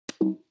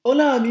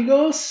Hola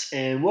amigos,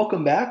 and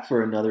welcome back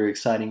for another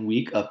exciting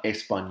week of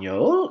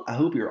Español. I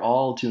hope you're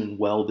all doing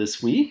well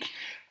this week.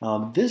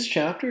 This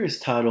chapter is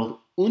titled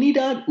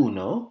Unidad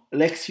Uno,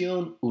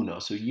 Lección Uno,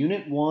 so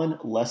Unit 1,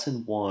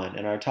 Lesson 1,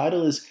 and our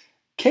title is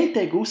 ¿Qué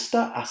te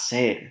gusta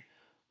hacer?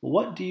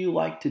 What do you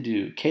like to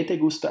do? ¿Qué te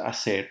gusta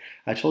hacer?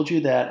 I told you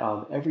that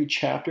every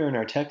chapter in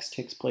our text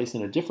takes place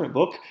in a different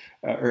book,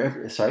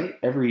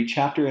 every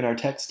chapter in our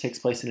text takes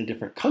place in a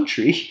different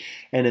country.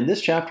 And in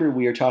this chapter,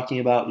 we are talking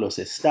about los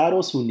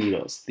Estados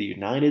Unidos, the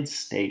United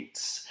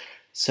States.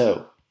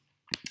 So,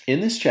 in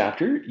this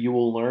chapter, you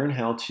will learn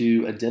how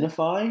to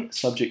identify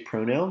subject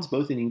pronouns,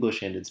 both in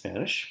English and in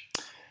Spanish,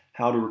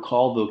 how to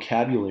recall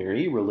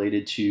vocabulary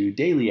related to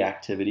daily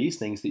activities,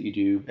 things that you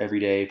do every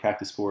day,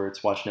 practice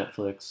sports, watch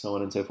Netflix, so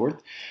on and so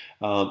forth,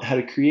 how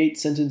to create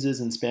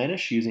sentences in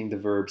Spanish using the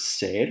verb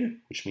ser,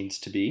 which means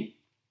to be,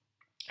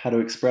 how to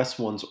express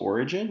one's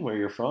origin, where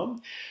you're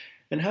from,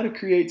 and how to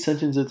create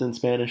sentences in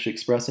Spanish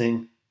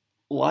expressing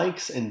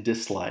likes and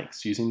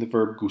dislikes using the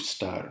verb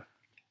gustar.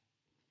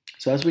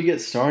 So as we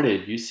get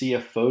started, you see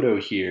a photo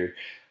here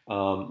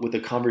with a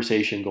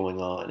conversation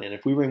going on. And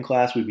if we were in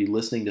class, we'd be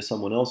listening to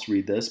someone else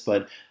read this,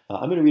 but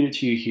I'm going to read it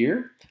to you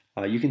here.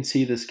 You can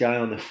see this guy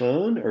on the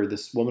phone, or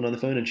this woman on the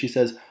phone, and she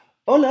says,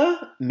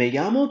 Hola, me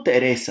llamo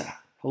Teresa.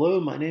 Hello,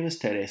 my name is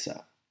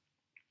Teresa.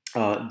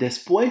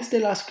 Después de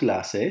las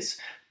clases,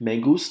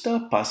 me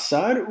gusta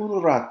pasar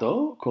un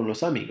rato con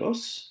los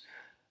amigos.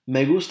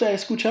 Me gusta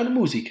escuchar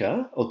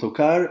música o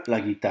tocar la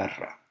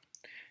guitarra.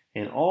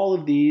 And all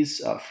of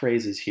these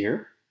phrases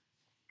here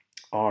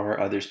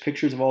are, there's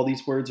pictures of all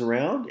these words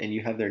around, and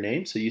you have their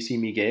names. So you see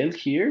Miguel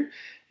here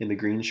in the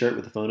green shirt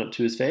with the phone up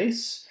to his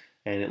face,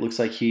 and it looks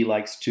like he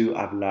likes to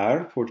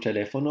hablar por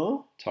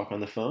teléfono, talk on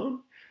the phone.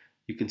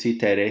 You can see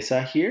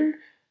Teresa here,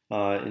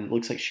 and it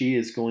looks like she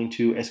is going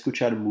to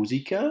escuchar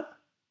música,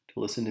 to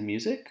listen to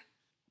music.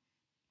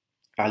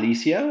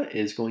 Alicia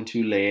is going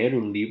to leer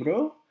un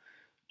libro,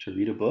 to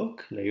read a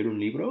book, leer un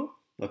libro.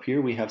 Up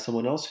here we have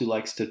someone else who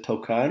likes to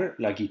tocar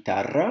la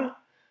guitarra,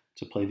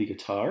 to play the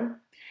guitar.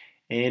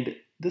 And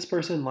this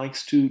person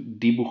likes to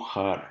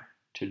dibujar,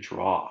 to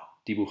draw,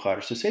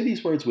 dibujar. So say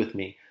these words with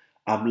me.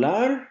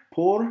 Hablar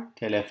por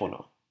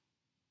teléfono.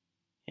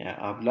 Yeah,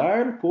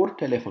 hablar por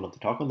teléfono, to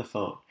talk on the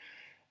phone.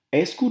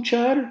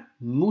 Escuchar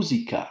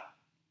música.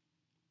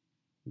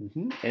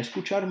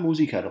 Escuchar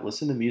música, to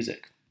listen to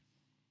music.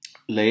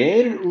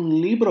 Leer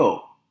un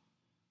libro.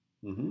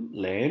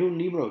 Leer un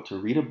libro, to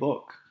read a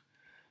book.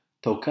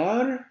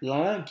 Tocar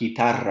la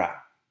guitarra,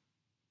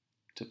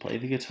 to play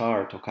the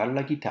guitar, tocar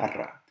la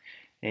guitarra.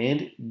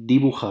 And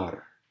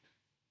dibujar,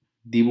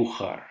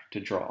 dibujar, to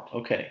draw.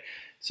 Okay,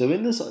 so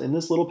in this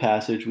little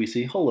passage, we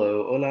see,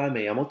 hello, hola,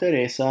 me llamo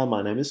Teresa,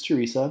 my name is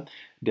Teresa.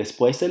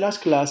 Después de las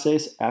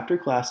clases, after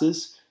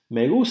classes,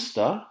 me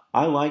gusta,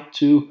 I like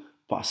to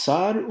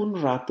pasar un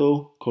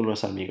rato con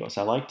los amigos.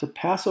 I like to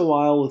pass a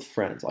while with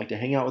friends, I like to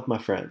hang out with my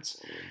friends.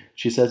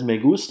 She says, me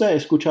gusta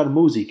escuchar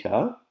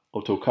música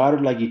o tocar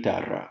la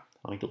guitarra.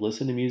 I like to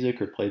listen to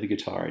music or play the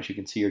guitar, as you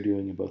can see her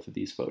doing in both of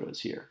these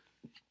photos here.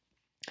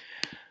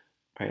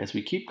 All right, as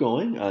we keep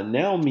going,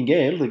 now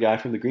Miguel, the guy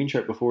from the green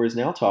shirt before, is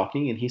now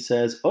talking, and he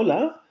says,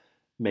 Hola,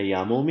 me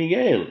llamo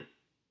Miguel.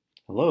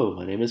 Hello,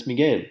 my name is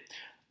Miguel.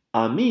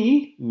 A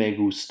mí me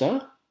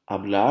gusta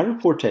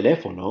hablar por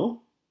teléfono.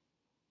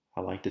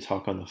 I like to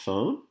talk on the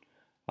phone.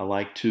 I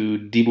like to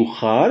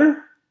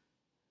dibujar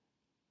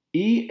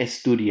y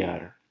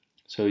estudiar.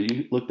 So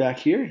you look back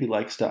here, he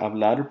likes to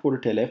hablar por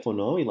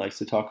teléfono, he likes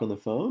to talk on the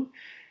phone.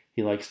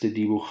 He likes to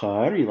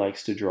dibujar, he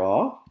likes to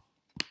draw.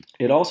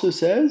 It also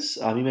says,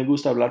 a mí me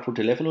gusta hablar por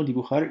teléfono,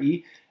 dibujar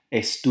y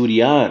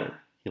estudiar.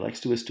 He likes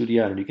to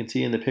estudiar. And you can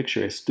see in the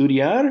picture,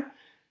 estudiar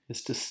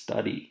is to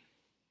study.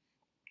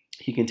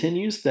 He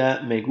continues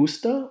that me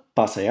gusta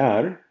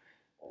pasear.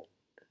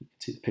 You can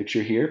see the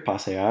picture here,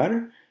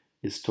 pasear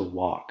is to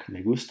walk.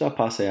 Me gusta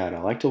pasear.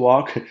 I like to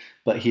walk,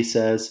 but he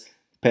says,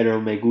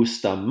 pero me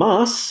gusta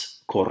más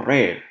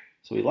correr.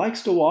 So he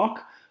likes to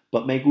walk,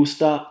 but me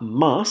gusta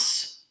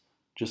más,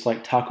 just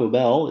like Taco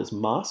Bell is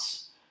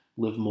más,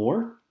 live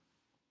more.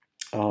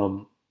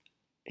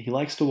 He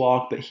likes to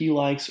walk, but he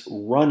likes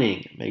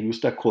running. Me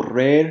gusta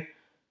correr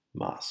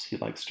más. He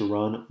likes to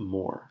run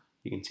more.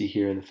 You can see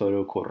here in the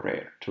photo,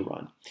 correr, to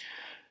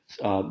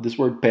run. This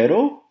word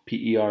pero,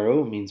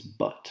 P-E-R-O, means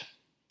but.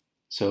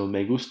 So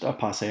me gusta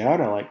pasear,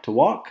 I like to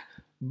walk,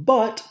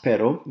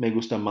 pero me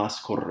gusta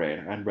más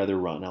correr. I'd rather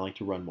run. I like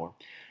to run more.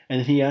 And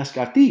then he asks,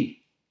 a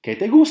ti, ¿qué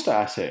te gusta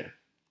hacer?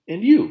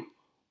 And you,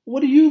 what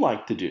do you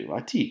like to do?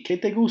 A ti,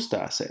 ¿qué te gusta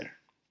hacer?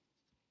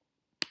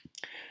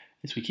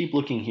 As we keep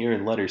looking here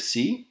in letter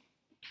C,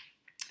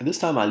 this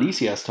time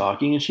Alicia is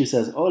talking and she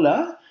says,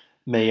 Hola,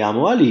 me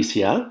llamo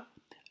Alicia.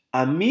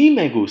 A mí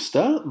me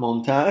gusta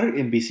montar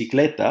en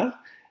bicicleta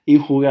y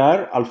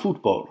jugar al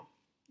fútbol.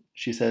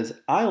 She says,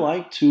 I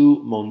like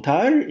to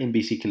montar en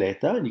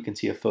bicicleta, and you can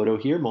see a photo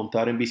here.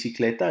 Montar en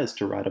bicicleta is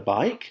to ride a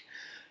bike.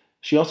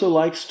 She also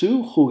likes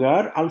to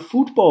jugar al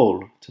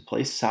fútbol, to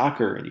play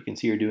soccer, and you can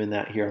see her doing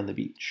that here on the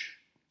beach.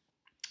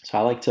 So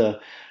I like to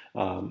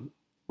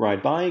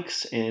ride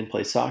bikes, and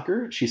play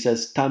soccer. She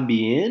says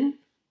también,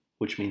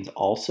 which means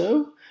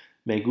also.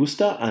 Me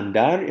gusta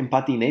andar en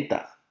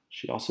patineta.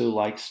 She also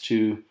likes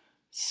to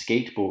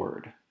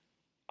skateboard.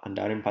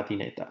 Andar en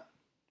patineta.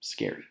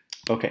 Scary.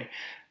 Okay.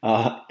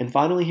 And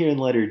finally here in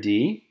letter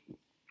D,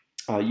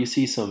 you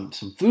see some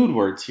food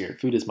words here.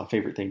 Food is my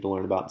favorite thing to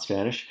learn about in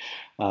Spanish.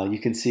 You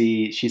can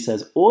see she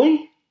says,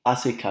 hoy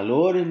hace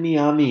calor en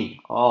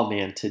Miami. Oh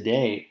man,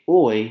 today,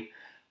 hoy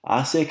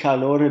hace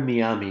calor en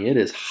Miami. It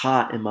is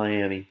hot in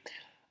Miami.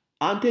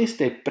 Antes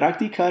de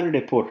practicar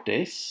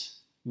deportes,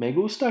 me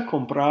gusta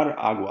comprar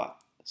agua.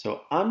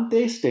 So,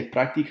 antes de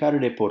practicar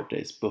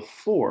deportes,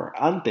 before,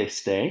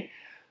 antes de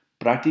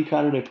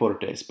practicar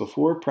deportes,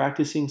 before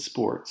practicing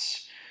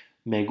sports,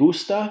 me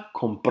gusta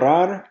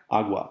comprar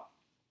agua.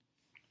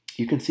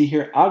 You can see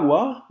here,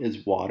 agua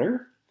is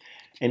water,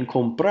 and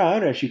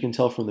comprar, as you can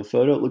tell from the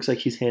photo, it looks like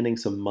he's handing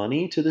some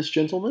money to this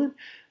gentleman,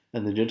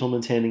 and the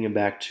gentleman's handing him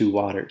back 2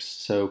 waters.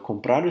 So,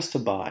 comprar is to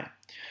buy.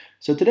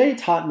 So, today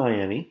it's hot in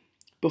Miami.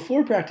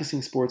 Before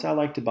practicing sports, I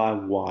like to buy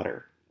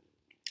water.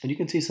 And you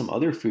can see some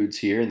other foods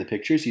here in the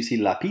pictures. You see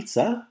la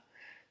pizza.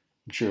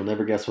 I'm sure you'll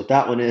never guess what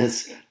that one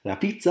is. La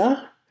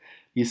pizza.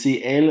 You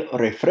see el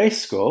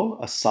refresco,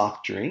 a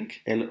soft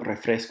drink. El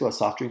refresco, a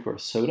soft drink or a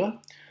soda.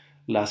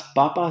 Las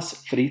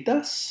papas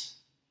fritas,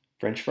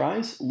 French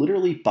fries.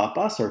 Literally,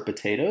 papas are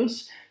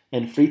potatoes,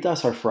 and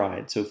fritas are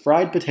fried. So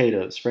fried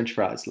potatoes, French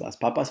fries. Las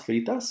papas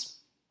fritas.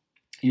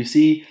 You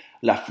see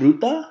la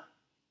fruta,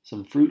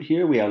 some fruit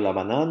here. We have la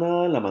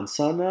banana, la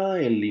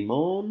manzana, el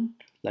limón,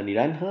 la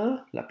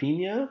naranja, la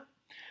piña,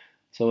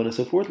 so on and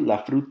so forth.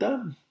 La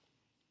fruta.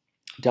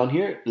 Down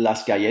here,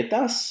 las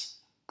galletas,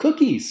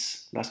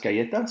 cookies, las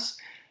galletas,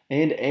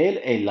 and el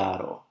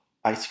helado,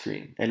 ice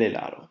cream, el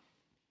helado.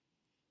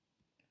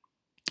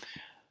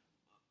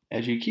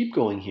 As you keep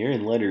going here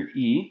in letter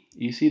E,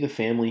 you see the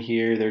family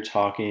here, they're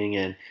talking,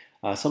 and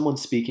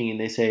someone's speaking, and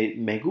they say,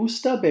 me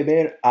gusta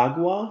beber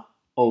agua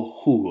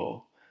o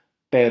jugo,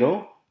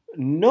 pero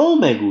no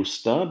me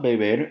gusta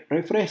beber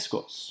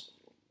refrescos.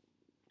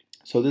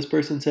 So this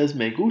person says,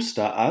 me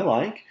gusta, I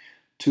like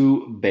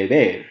to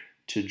beber,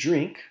 to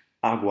drink,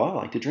 agua, I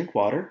like to drink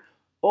water,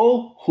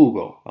 o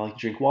jugo, I like to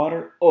drink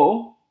water,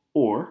 o,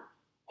 or,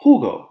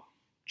 jugo,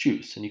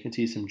 juice. And you can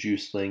see some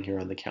juice laying here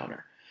on the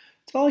counter.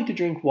 So I like to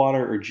drink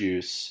water or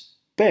juice,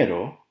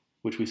 pero,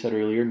 which we said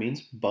earlier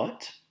means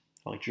but.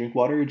 I like to drink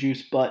water or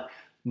juice, but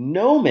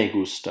no me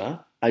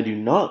gusta, I do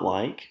not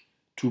like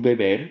to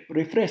beber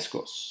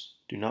refrescos,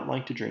 do not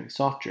like to drink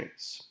soft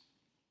drinks.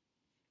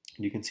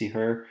 You can see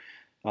her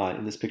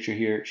in this picture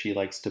here, she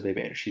likes to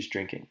beber, she's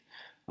drinking.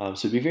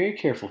 So be very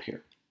careful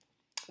here.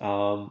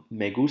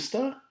 Me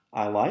gusta,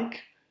 I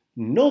like.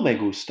 No me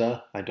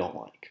gusta, I don't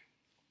like.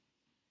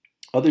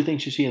 Other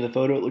things you see in the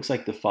photo, it looks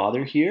like the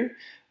father here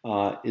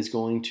is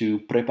going to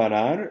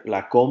preparar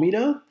la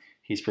comida.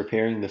 He's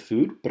preparing the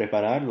food,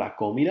 preparar la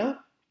comida.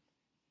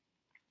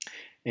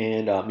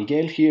 And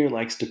Miguel here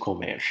likes to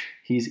comer.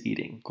 He's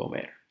eating,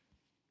 comer.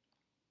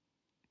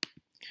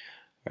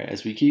 All right,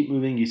 as we keep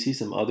moving, you see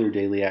some other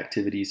daily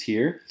activities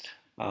here.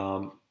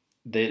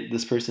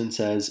 This person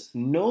says,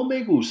 no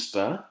me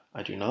gusta,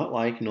 I do not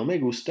like, no me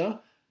gusta,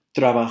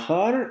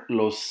 trabajar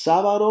los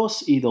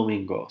sábados y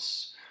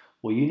domingos.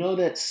 Well, you know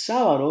that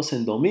sábados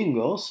and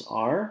domingos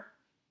are,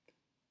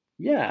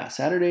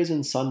 Saturdays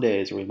and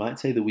Sundays, or we might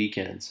say the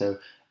weekend. So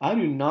I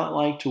do not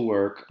like to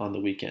work on the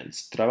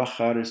weekends.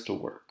 Trabajar is to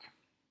work.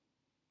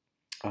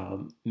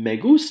 Me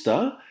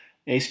gusta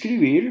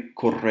escribir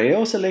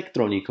correos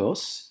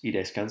electrónicos y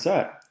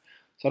descansar.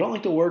 So I don't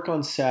like to work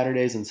on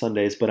Saturdays and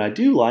Sundays, but I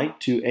do like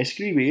to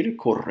escribir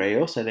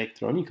correos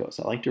electrónicos.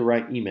 I like to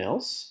write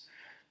emails,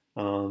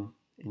 and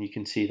you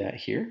can see that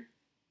here.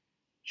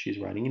 She's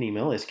writing an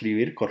email,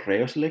 escribir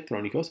correos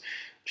electrónicos.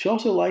 She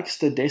also likes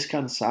to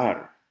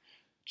descansar,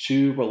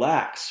 to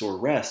relax or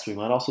rest. We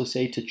might also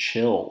say to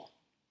chill.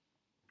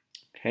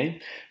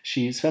 Okay,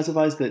 she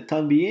specifies that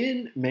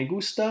también me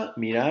gusta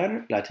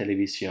mirar la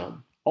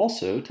televisión.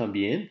 Also,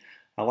 también,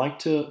 I like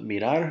to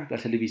mirar la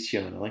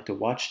televisión. I like to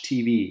watch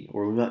TV,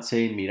 or we might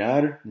say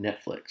mirar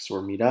Netflix,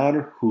 or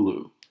mirar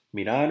Hulu,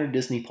 mirar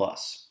Disney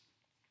Plus.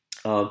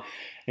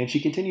 And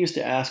she continues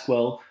to ask,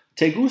 well,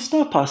 ¿te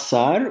gusta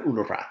pasar un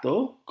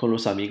rato con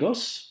los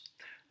amigos?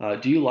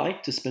 Do you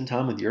like to spend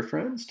time with your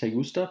friends? ¿Te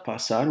gusta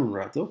pasar un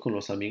rato con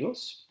los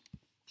amigos?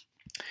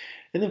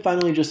 And then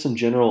finally, just some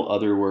general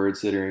other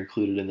words that are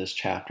included in this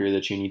chapter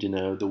that you need to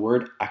know. The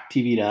word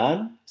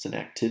actividad is an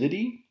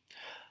activity.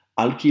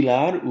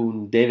 Alquilar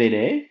un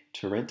DVD,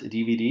 to rent a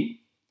DVD.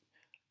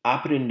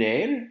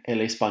 Aprender el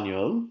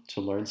español,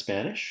 to learn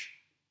Spanish.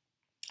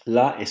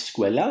 La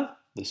escuela,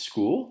 the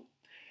school.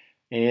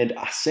 And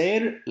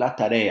hacer la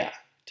tarea,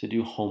 to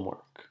do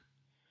homework.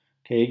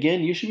 Okay,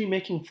 again, you should be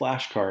making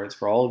flashcards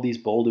for all of these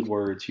bolded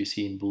words you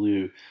see in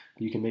blue.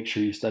 You can make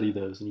sure you study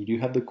those. And you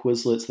do have the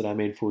Quizlets that I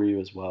made for you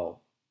as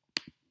well.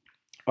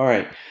 All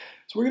right,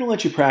 so we're going to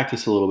let you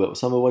practice a little bit with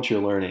some of what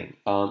you're learning.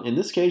 In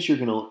this case, you're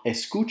going to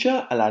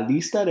escucha a la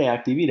lista de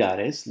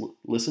actividades,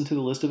 listen to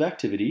the list of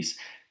activities,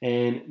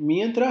 And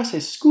mientras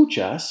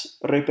escuchas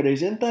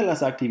representa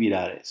las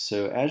actividades.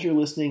 So as you're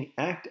listening,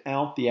 act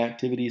out the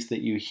activities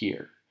that you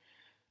hear.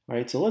 All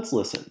right, so let's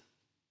listen.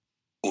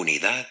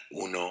 Unidad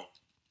 1,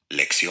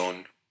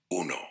 Lección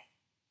 1.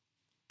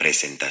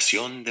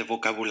 Presentación de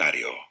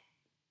vocabulario.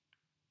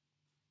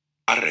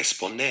 A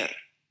responder.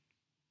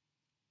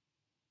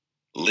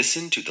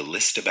 Listen to the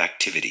list of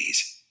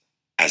activities.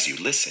 As you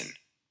listen,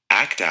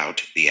 act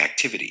out the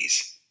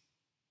activities.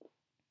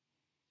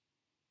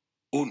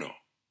 1.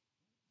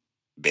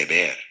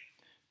 Beber.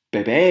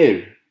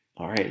 Beber.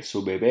 All right,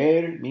 so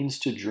beber means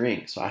to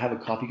drink. So I have a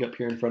coffee cup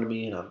here in front of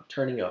me and I'm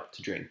turning up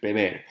to drink.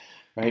 Beber.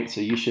 Right,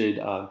 so you should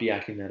be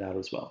acting that out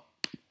as well.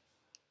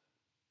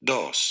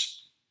 2.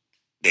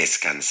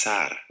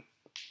 Descansar.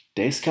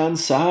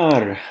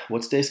 Descansar.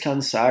 What's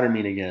descansar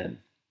mean again?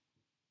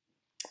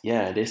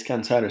 Yeah,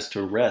 descansar is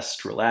to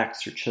rest,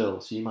 relax, or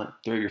chill. So you might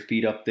throw your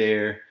feet up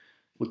there,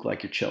 look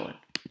like you're chilling.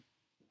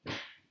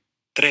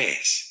 3.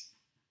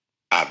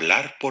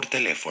 Hablar por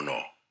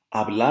teléfono.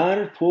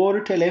 Hablar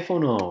por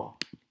teléfono.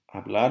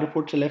 Hablar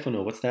por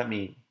teléfono. What's that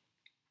mean?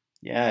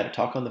 Yeah, to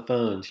talk on the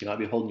phone. So you might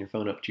be holding your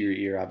phone up to your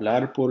ear.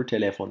 Hablar por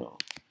teléfono.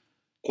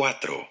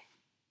 4.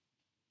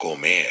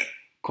 Comer.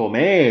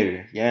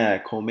 Comer. Yeah,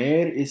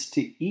 comer is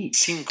to eat.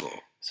 5.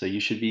 So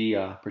you should be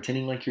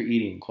pretending like you're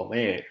eating.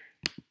 Comer.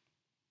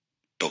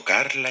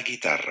 Tocar la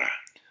guitarra.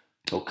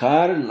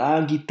 Tocar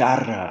la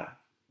guitarra.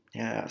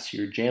 Yeah, so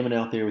you're jamming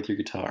out there with your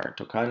guitar.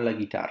 Tocar la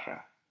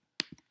guitarra.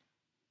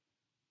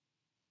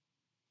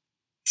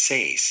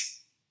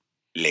 6.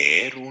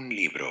 Leer un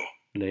libro.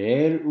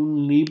 Leer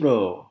un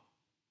libro.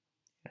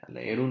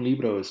 Yeah, leer un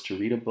libro is to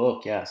read a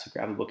book. Yeah, so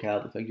grab a book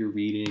out, look like you're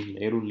reading.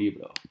 Leer un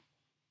libro.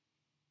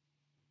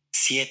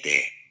 7.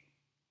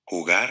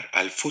 Jugar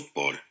al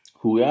fútbol.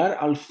 Jugar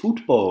al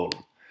fútbol.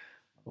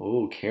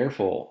 Oh,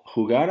 careful.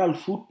 Jugar al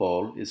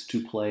fútbol is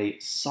to play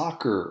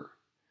soccer.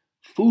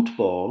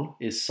 Football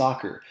is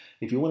soccer.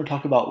 If you want to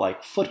talk about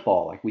like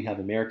football, like we have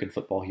American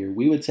football here,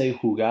 we would say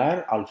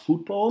jugar al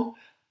fútbol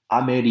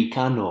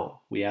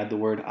americano. We add the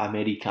word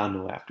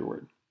americano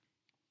afterward.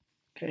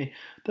 Okay,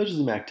 those are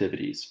some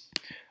activities.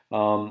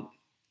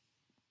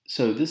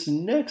 So this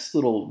next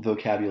little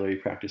vocabulary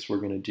practice we're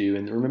going to do,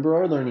 and remember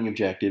our learning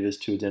objective is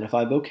to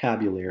identify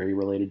vocabulary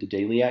related to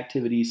daily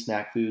activities,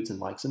 snack foods, and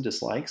likes and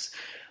dislikes.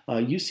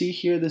 You see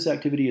here this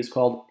activity is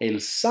called El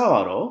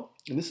Sábado,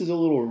 and this is a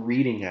little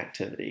reading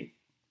activity.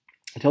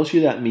 It tells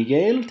you that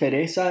Miguel,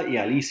 Teresa, y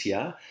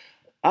Alicia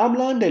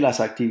hablan de las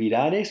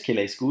actividades que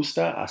les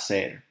gusta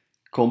hacer.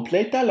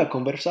 Completa la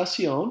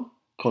conversación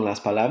con las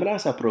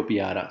palabras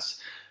apropiadas.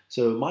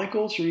 So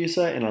Michael,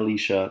 Teresa, and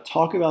Alicia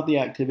talk about the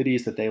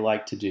activities that they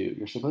like to do.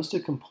 You're supposed to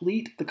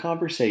complete the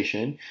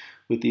conversation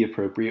with the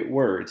appropriate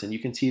words. And you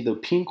can see the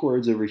pink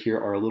words over here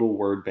are a little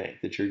word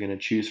bank that you're going to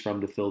choose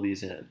from to fill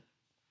these in.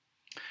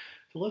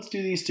 So let's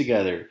do these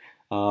together.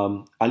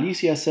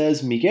 Alicia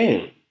says,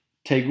 Miguel,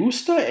 ¿te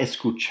gusta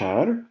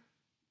escuchar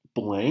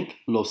blank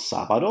los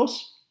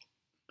sábados?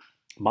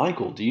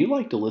 Michael, do you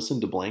like to listen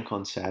to blank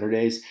on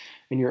Saturdays?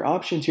 And your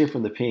options here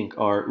from the pink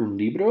are un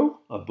libro,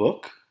 a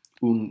book,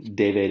 un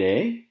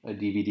DVD, a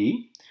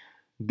DVD,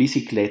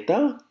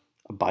 bicicleta,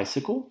 a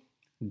bicycle,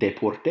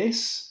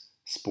 deportes,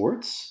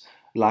 sports,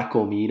 la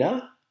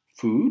comida,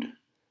 food,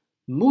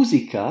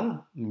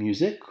 música,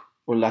 music,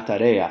 or la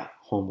tarea,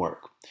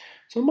 homework.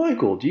 So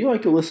Michael, do you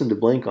like to listen to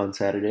blank on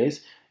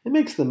Saturdays? It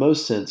makes the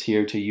most sense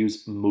here to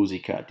use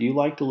música. Do you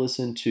like to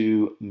listen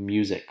to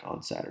music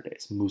on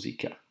Saturdays?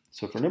 Música.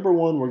 So for number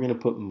 1, we're going to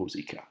put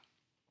música.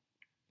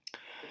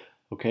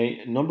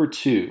 Okay, number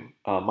 2,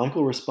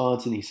 Michael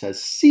responds and he says,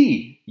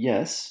 sí,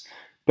 yes,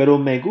 pero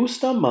me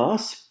gusta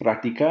más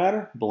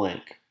practicar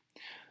blank.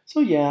 So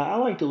yeah, I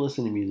like to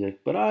listen to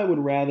music, but I would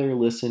rather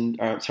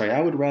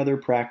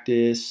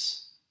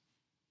practice,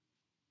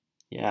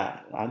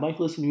 I'd like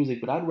to listen to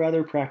music, but I'd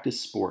rather practice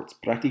sports,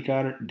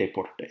 practicar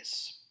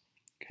deportes.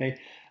 Okay,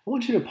 I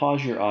want you to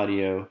pause your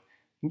audio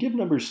and give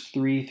numbers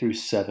 3 through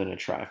 7 a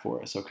try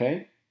for us,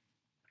 okay?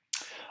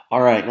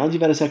 All right, now that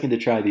you've had a second to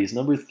try these,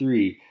 number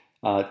 3,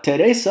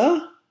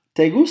 Teresa,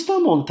 ¿te gusta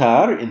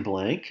montar in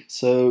blank?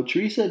 So,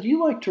 Teresa, do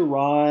you like to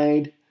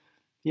ride?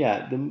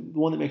 Yeah, the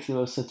one that makes the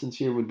most sense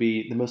here would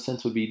be,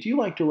 do you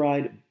like to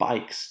ride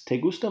bikes? ¿Te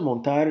gusta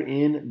montar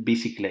en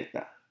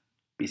bicicleta?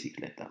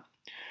 Bicicleta.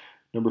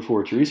 Number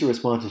 4, Teresa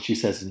responds and she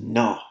says,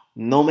 no,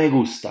 no me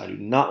gusta. I do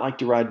not like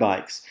to ride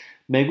bikes.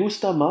 Me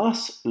gusta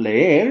más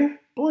leer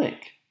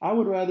blank. I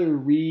would rather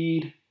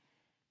read,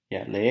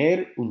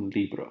 leer un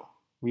libro.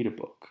 Read a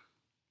book.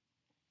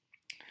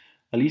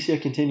 Alicia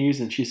continues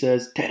and she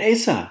says,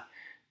 Teresa,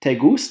 ¿te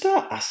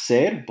gusta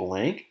hacer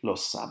blank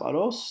los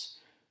sábados?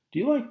 Do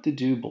you like to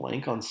do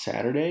blank on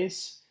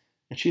Saturdays?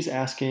 And she's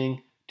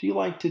asking, do you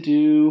like to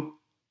do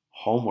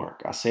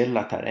homework, hacer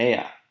la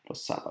tarea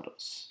los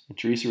sábados? And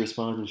Teresa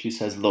responds and she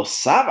says, los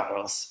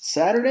sábados?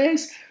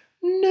 Saturdays?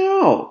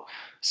 No.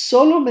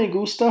 Solo me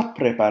gusta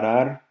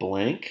preparar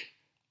blank,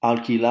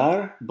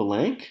 alquilar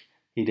blank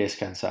y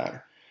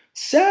descansar.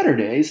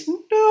 Saturdays?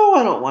 No,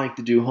 I don't like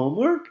to do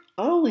homework.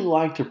 I only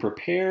like to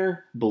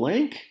prepare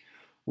blank,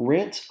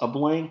 rent a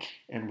blank,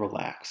 and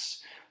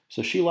relax.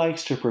 So she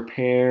likes to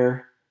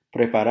preparar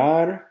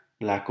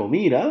la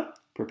comida,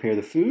 prepare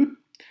the food,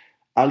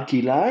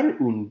 alquilar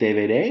un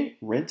DVD,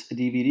 rent a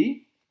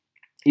DVD,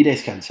 y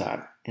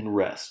descansar, and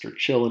rest, or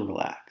chill and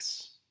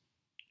relax.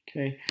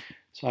 Okay,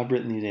 so I've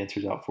written these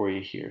answers out for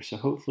you here. So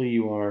hopefully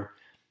you are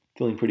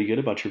feeling pretty good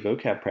about your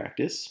vocab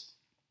practice.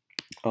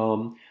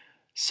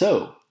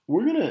 So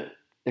we're going to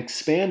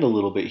expand a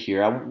little bit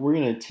here. We're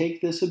going to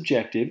take this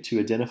objective to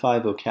identify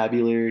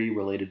vocabulary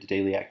related to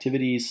daily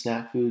activities,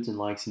 snack foods, and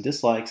likes and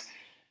dislikes.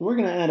 And we're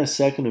going to add a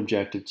second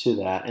objective to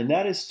that, and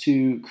that is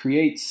to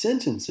create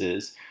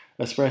sentences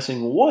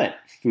expressing what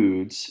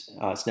foods,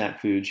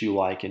 snack foods you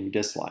like and you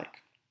dislike.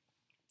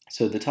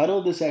 So the title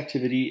of this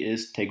activity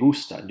is Te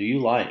gusta, do you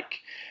like?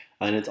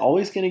 And it's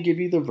always going to give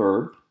you the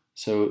verb.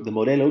 So the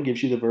modelo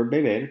gives you the verb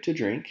beber, to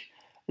drink,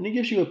 and it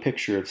gives you a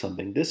picture of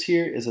something. This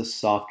here is a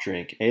soft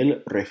drink, el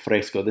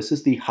refresco. This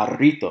is the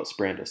Jarritos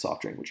brand of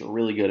soft drink, which are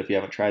really good. If you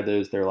haven't tried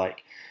those, they're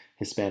like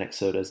Hispanic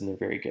sodas, and they're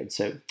very good.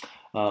 So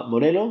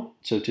modelo,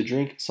 so to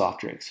drink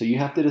soft drinks. So you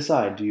have to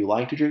decide, do you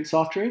like to drink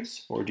soft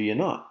drinks or do you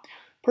not?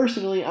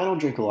 Personally, I don't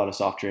drink a lot of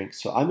soft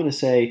drinks, so I'm going to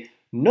say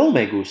no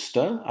me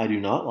gusta, I do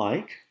not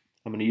like.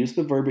 I'm going to use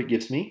the verb it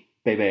gives me,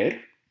 beber,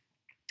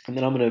 and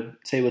then I'm going to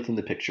say within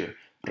the picture,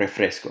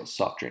 refrescos,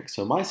 soft drinks.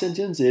 So my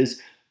sentence is,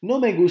 no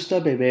me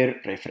gusta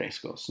beber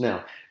refrescos.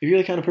 Now, if you're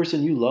the kind of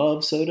person you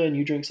love soda and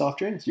you drink soft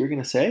drinks, you're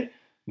going to say,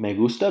 me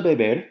gusta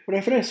beber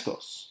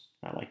refrescos.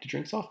 I like to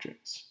drink soft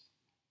drinks.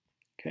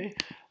 Okay,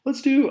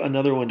 let's do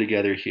another one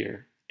together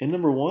here. In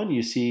number 1,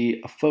 you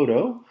see a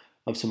photo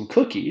of some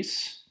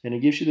cookies, and it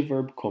gives you the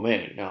verb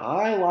comer. Now,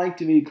 I like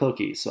to eat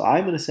cookies, so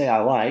I'm going to say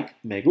I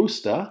like, me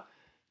gusta,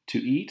 to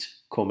eat,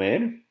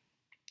 comer,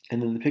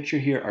 and then the picture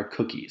here are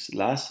cookies,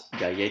 las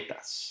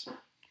galletas.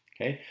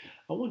 Okay,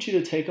 I want you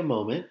to take a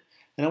moment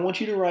and I want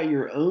you to write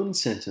your own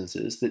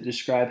sentences that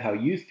describe how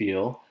you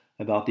feel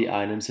about the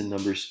items in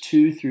numbers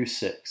 2 through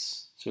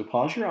 6. So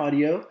pause your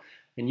audio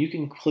and you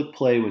can click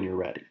play when you're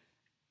ready.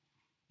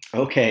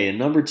 Okay, in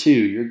number 2,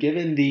 you're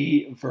given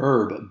the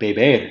verb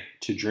beber,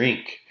 to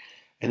drink,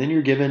 and then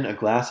you're given a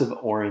glass of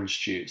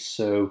orange juice.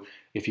 So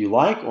if you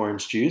like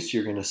orange juice,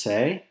 you're going to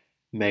say,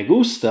 me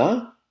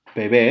gusta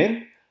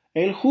beber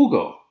el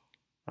jugo.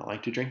 I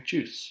like to drink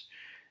juice.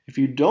 If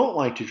you don't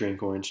like to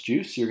drink orange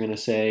juice, you're going to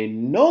say,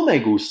 no me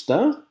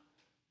gusta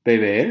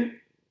beber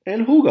el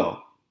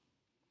jugo.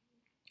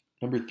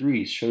 Number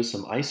 3 shows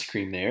some ice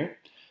cream there.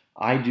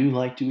 I do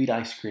like to eat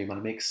ice cream. I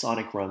make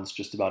Sonic runs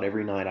just about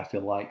every night, I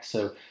feel like.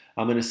 So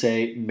I'm going to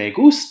say, me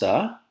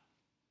gusta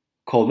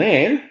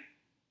comer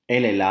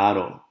el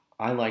helado.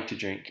 I like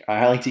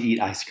to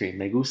eat ice cream.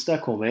 Me gusta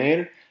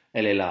comer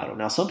el helado.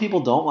 Now, some people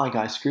don't like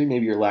ice cream.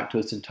 Maybe you're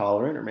lactose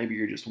intolerant, or maybe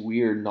you're just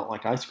weird and don't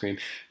like ice cream.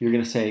 You're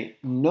going to say,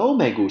 no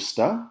me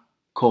gusta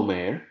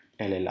comer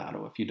el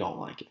helado if you don't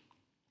like it.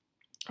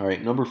 All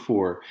right, number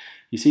 4.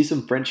 You see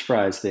some French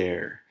fries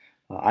there.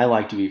 I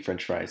like to eat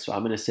French fries, so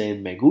I'm going to say,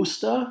 me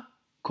gusta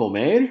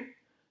comer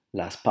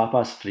las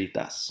papas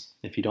fritas.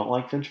 If you don't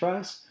like French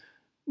fries,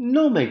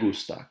 no me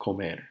gusta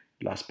comer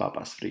las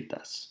papas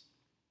fritas.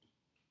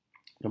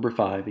 Number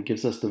 5, it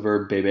gives us the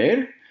verb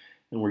beber,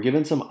 and we're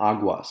given some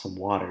agua, some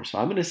water. So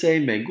I'm going to say,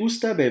 me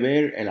gusta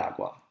beber el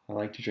agua. I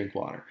like to drink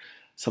water.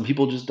 Some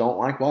people just don't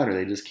like water.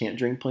 They just can't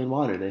drink plain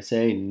water. They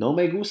say, no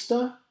me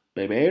gusta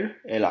beber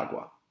el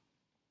agua.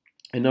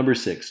 And number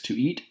 6, to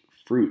eat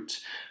fruit.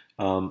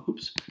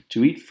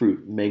 To eat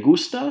fruit. Me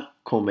gusta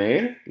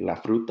comer la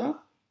fruta.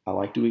 I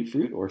like to eat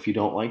fruit. Or if you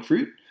don't like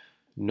fruit,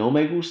 no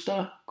me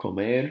gusta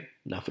comer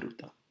la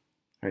fruta.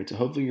 All right, so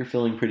hopefully you're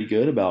feeling pretty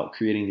good about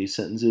creating these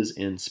sentences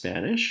in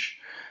Spanish.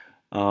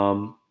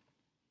 The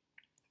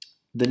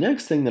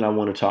next thing that I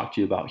want to talk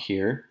to you about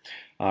here,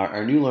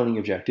 our new learning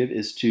objective,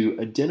 is to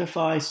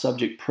identify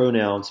subject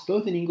pronouns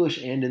both in English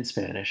and in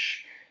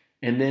Spanish,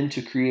 and then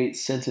to create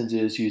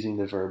sentences using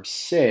the verb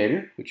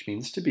ser, which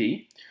means to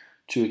be,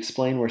 to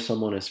explain where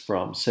someone is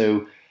from.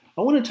 So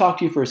I want to talk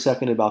to you for a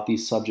second about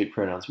these subject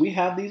pronouns. We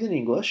have these in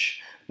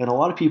English, and a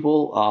lot of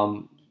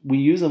people, we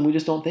use them, we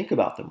just don't think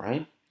about them,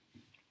 right?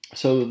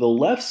 So the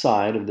left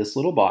side of this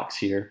little box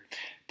here,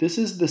 this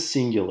is the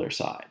singular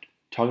side,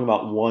 talking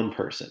about one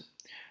person.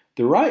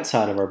 The right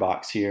side of our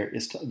box here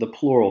is the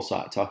plural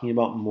side, talking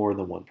about more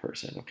than one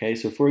person, okay?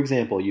 So for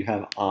example, you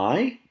have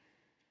I,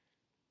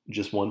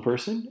 just one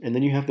person, and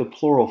then you have the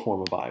plural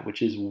form of I,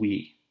 which is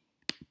we.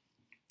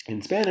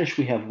 In Spanish,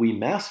 we have we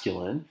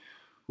masculine,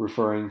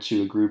 referring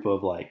to a group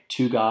of like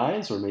 2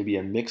 guys, or maybe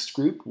a mixed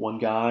group, 1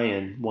 guy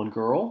and 1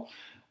 girl.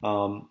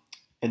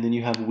 And then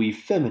you have we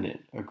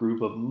feminine, a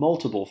group of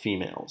multiple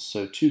females,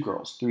 so 2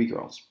 girls, 3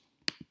 girls.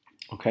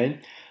 Okay?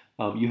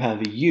 You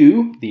have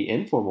you, the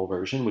informal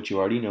version, which you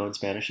already know in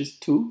Spanish is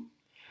tú,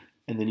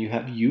 and then you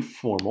have you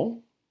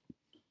formal.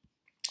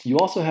 You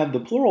also have the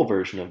plural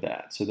version of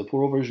that. So the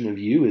plural version of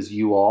you is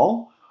you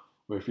all,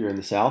 or if you're in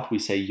the South, we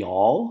say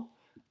y'all.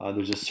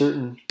 There's a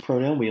certain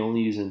pronoun we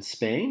only use in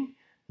Spain,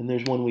 and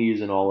there's one we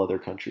use in all other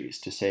countries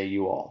to say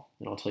you all.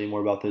 And I'll tell you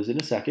more about those in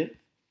a second.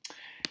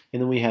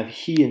 And then we have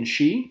he and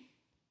she.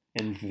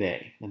 and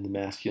they in the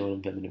masculine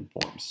and feminine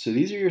forms. So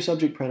these are your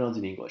subject pronouns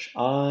in English.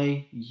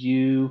 I,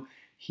 you,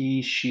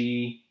 he,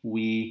 she,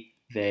 we,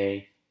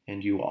 they,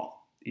 and you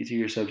all. These are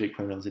your subject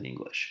pronouns in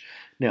English.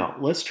 Now,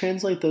 let's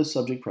translate those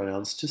subject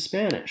pronouns to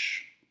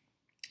Spanish.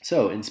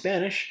 So in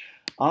Spanish,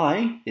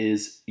 I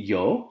is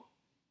yo.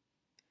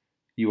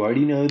 You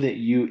already know that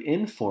you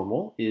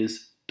informal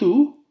is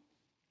tú.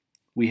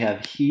 We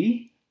have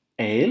he,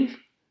 él,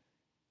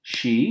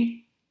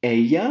 she,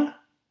 ella,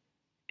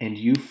 and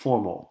you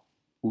formal,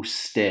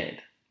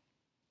 usted.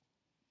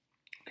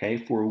 Okay,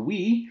 for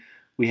we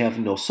have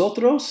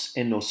nosotros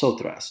and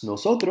nosotras.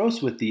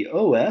 Nosotros with the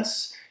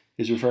os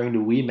is referring to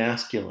we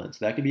masculine.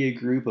 So that could be a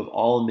group of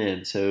all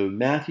men. So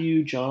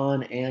Matthew,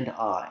 John, and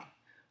I,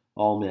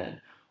 all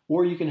men.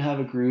 Or you can have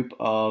a group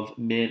of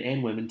men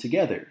and women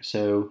together.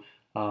 So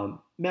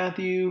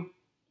Matthew,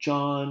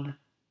 John,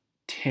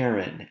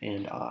 Taryn,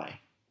 and I.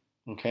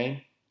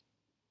 Okay?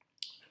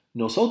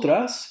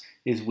 Nosotras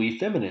is we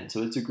feminine,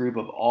 so it's a group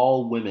of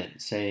all women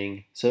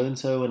saying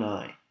so-and-so and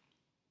I.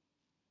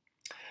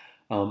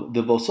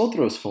 The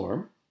vosotros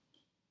form,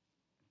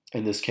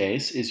 in this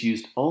case, is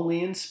used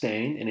only in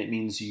Spain, and it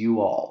means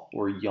you all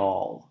or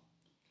y'all.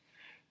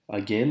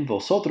 Again,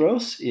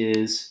 vosotros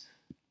is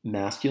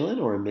masculine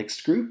or a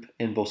mixed group,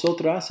 and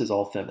vosotras is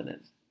all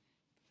feminine.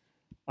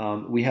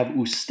 We have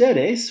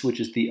ustedes, which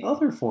is the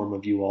other form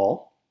of you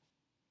all,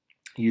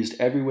 used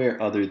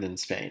everywhere other than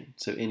Spain,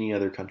 so any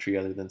other country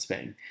other than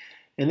Spain.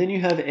 And then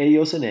you have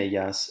ellos and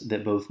ellas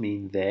that both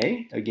mean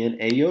they. Again,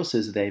 ellos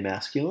is they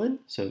masculine,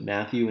 so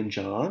Matthew and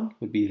John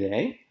would be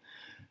they.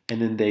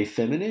 And then they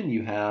feminine,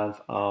 you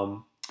have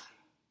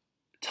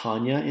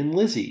Tanya and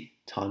Lizzie.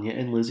 Tanya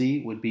and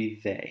Lizzie would be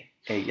they,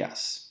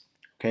 ellas.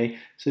 Okay,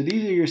 so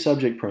these are your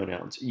subject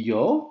pronouns.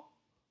 Yo,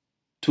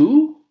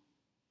 tú,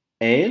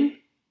 él,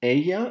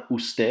 ella,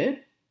 usted,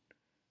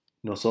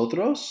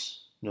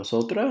 nosotros,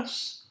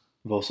 nosotras,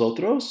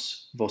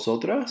 vosotros,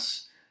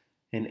 vosotras,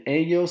 and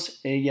ellos,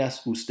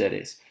 ellas,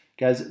 ustedes.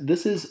 Guys,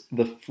 this is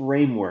the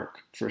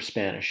framework for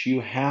Spanish.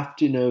 You have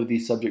to know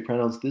these subject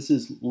pronouns. This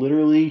is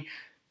literally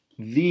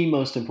the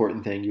most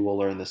important thing you will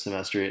learn this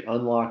semester. It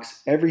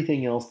unlocks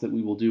everything else that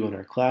we will do in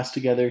our class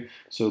together.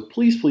 So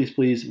please, please,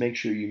 please make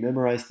sure you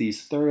memorize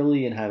these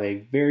thoroughly and have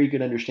a very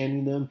good understanding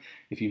of them.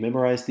 If you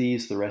memorize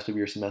these, the rest of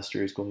your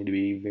semester is going to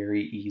be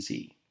very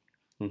easy.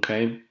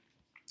 Okay?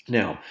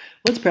 Now,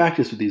 let's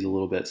practice with these a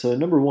little bit. So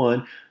number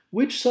one,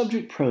 which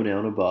subject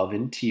pronoun above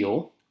in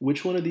teal,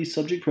 which one of these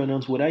subject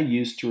pronouns would I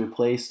use to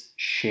replace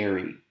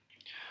Sherry?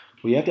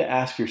 Well, you have to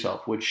ask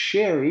yourself, would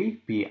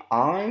Sherry be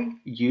I,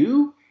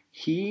 you,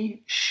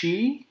 he,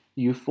 she,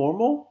 you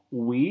formal,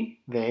 we,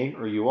 they,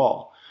 or you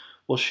all?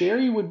 Well,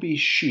 Sherry would be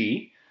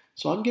she,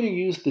 so I'm going to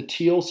use the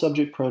teal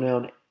subject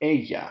pronoun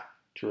ella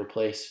to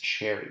replace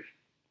Sherry.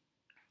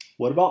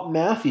 What about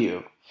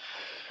Matthew?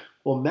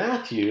 Well,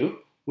 Matthew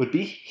would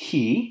be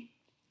he,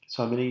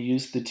 so I'm going to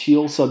use the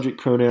teal subject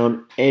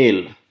pronoun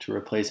él to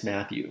replace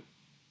Matthew.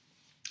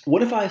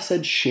 What if I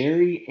said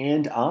Sherry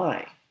and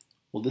I?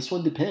 Well, this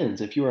one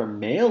depends. If you're a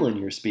male and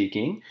you're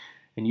speaking,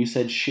 and you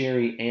said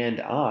Sherry and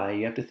I,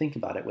 you have to think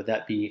about it. Would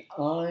that be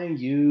I,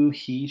 you,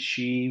 he,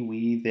 she,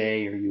 we,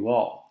 they, or you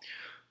all?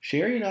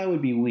 Sherry and I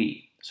would be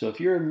we. So if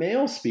you're a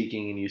male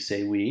speaking and you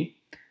say we,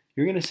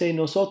 you're going to say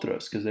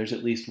nosotros because there's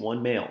at least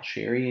one male,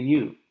 Sherry and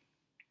you.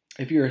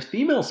 If you're a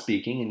female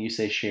speaking and you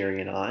say Sherry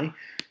and I,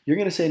 you're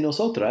going to say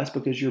nosotras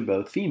because you're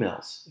both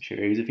females.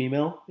 Sherry is a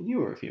female and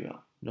you are a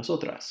female.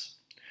 Nosotras.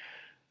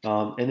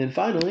 And then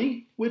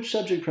finally, which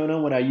subject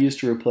pronoun would I use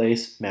to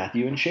replace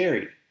Matthew and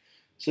Sherry?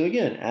 So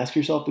again, ask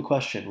yourself the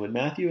question, would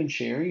Matthew and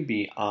Sherry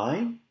be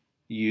I,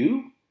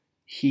 you,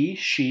 he,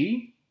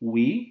 she,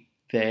 we,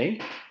 they,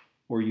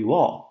 or you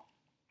all?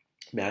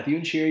 Matthew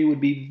and Sherry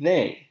would be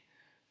they.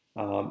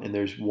 And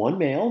there's one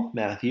male,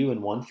 Matthew,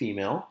 and one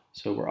female.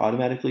 So we're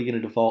automatically going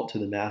to default to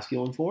the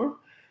masculine form.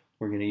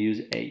 We're going to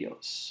use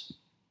ellos.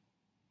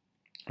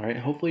 All right,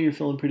 hopefully you're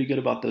feeling pretty good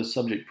about those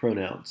subject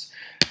pronouns.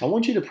 I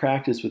want you to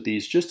practice with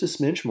these just a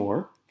smidge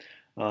more.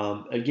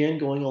 Again,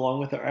 going along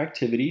with our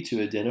activity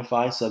to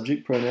identify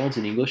subject pronouns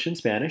in English and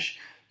Spanish,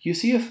 you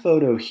see a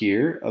photo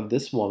here of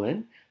this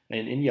woman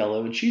in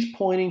yellow, and she's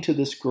pointing to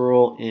this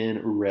girl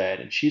in red,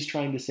 and she's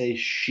trying to say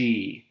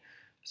she.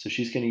 So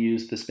she's going to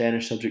use the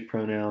Spanish subject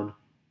pronoun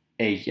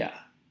ella,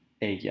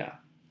 ella.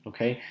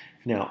 Okay?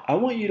 Now, I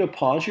want you to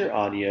pause your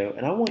audio,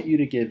 and I want you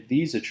to give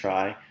these a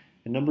try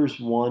in numbers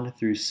 1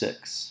 through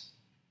 6.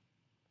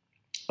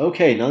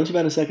 Okay, now that you've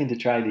had a second to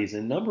try these,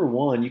 in number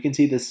 1, you can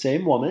see the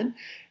same woman,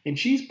 and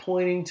she's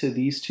pointing to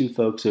these two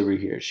folks over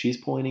here. She's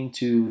pointing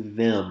to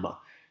them.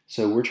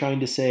 So we're trying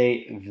to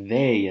say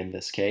they in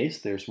this case.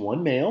 There's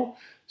one male,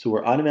 so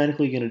we're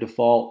automatically going to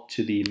default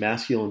to the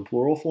masculine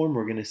plural form.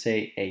 We're going to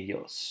say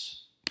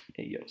ellos,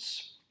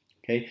 ellos.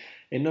 Okay,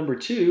 in number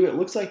 2, it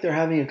looks like they're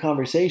having a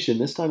conversation.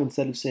 This time,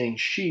 instead of saying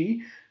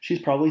she, she's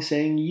probably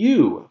saying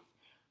you.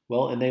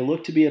 Well, and they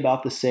look to be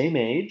about the same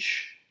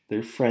age.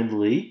 They're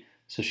friendly.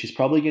 So she's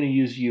probably going to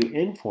use you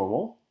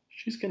informal.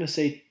 She's going to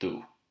say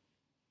tú.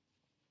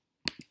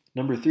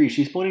 Number 3,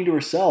 she's pointing to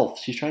herself.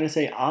 She's trying to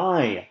say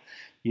I.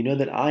 You know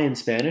that I in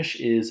Spanish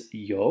is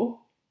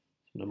yo.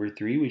 Number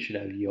 3, we should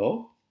have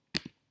yo.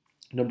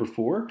 Number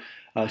 4,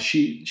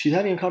 she's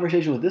having a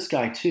conversation with this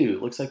guy too.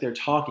 It looks like they're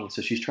talking.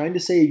 So she's trying to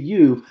say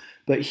you,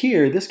 but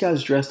here this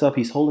guy's dressed up.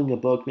 He's holding a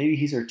book. Maybe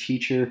he's her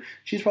teacher.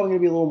 She's probably going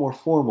to be a little more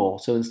formal.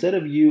 So instead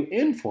of you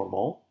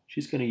informal,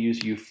 she's going to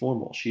use you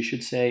formal. She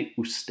should say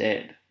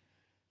usted.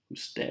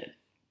 Usted.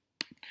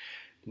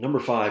 Number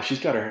 5, she's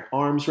got her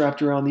arms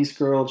wrapped around these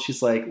girls.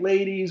 She's like,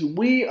 ladies,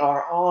 we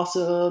are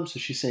awesome. So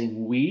she's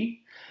saying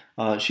we.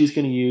 She's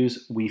going to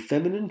use we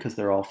feminine because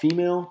they're all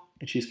female.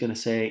 And she's going to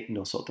say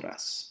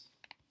nosotras.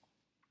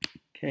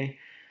 Okay.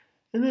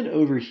 And then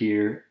over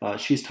here,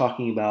 she's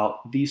talking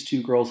about these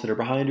 2 girls that are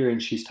behind her,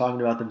 and she's talking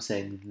about them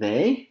saying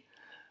they.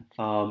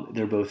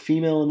 They're both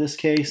female in this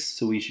case,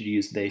 so we should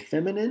use they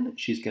feminine.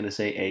 She's going to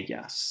say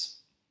ellas.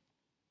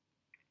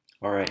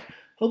 All right.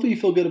 Hopefully you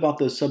feel good about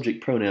those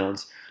subject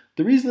pronouns.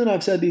 The reason that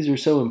I've said these are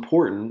so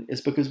important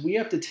is because we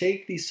have to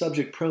take these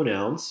subject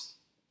pronouns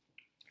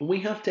and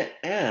we have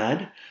to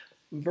add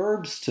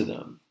verbs to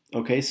them.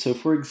 Okay, so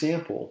for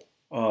example,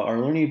 our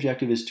learning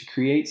objective is to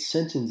create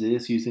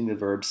sentences using the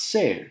verb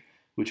ser,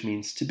 which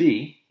means to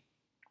be,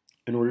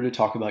 in order to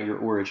talk about your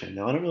origin.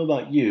 Now, I don't know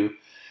about you,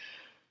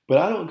 but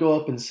I don't go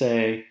up and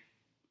say,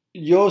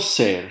 yo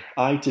ser,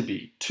 I to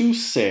be, tú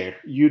ser,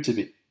 you to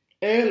be.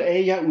 Él,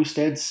 ella,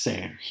 usted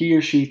ser, he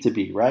or she to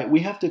be, right?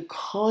 We have to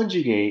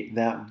conjugate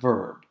that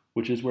verb,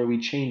 which is where we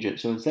change it.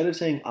 So instead of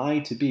saying I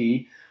to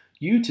be,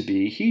 you to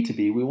be, he to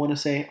be, we want to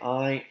say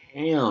I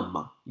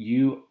am,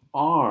 you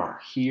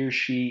are, he or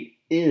she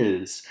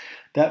is.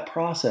 That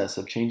process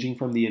of changing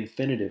from the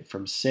infinitive,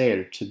 from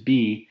ser, to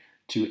be,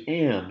 to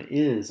am,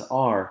 is,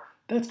 are,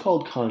 that's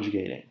called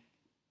conjugating.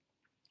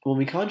 When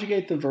we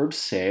conjugate the verb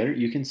ser,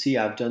 you can see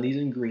I've done these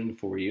in green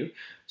for you.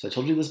 So I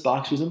told you this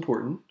box was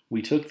important.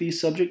 We took these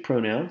subject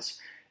pronouns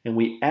and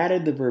we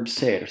added the verb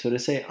ser. So to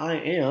say I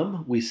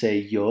am, we say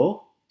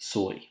yo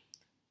soy.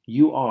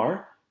 You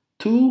are,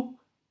 tú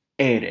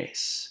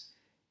eres.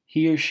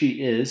 He or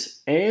she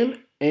is, él,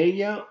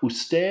 ella,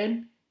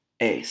 usted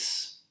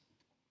es.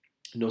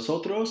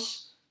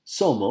 Nosotros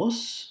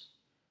somos,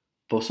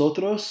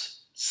 vosotros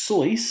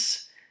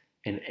sois,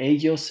 and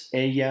ellos,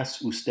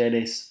 ellas,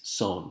 ustedes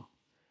son.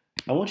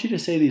 I want you to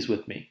say these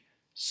with me.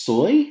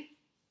 Soy,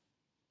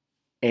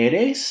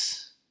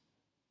 eres,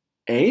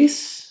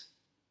 es,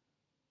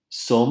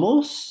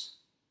 somos,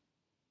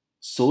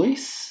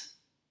 sois,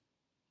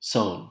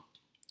 son.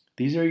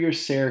 These are your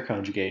ser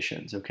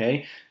conjugations,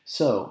 okay?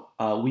 So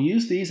we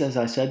use these, as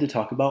I said, to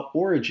talk about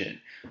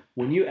origin.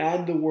 When you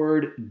add the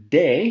word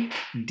de,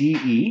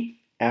 de,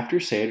 after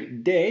ser,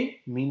 de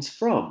means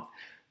from.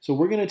 So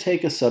we're going to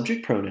take a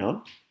subject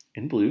pronoun,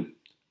 in blue,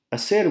 a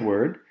ser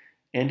word,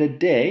 and a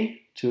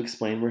de to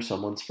explain where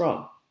someone's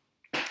from.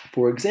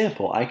 For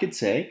example, I could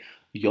say,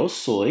 yo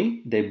soy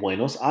de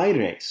Buenos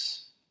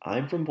Aires.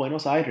 I'm from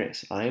Buenos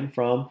Aires. I am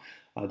from,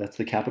 that's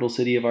the capital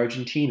city of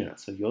Argentina.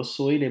 So yo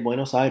soy de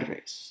Buenos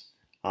Aires.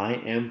 I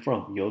am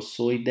from. Yo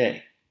soy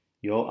de.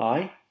 Yo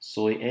I,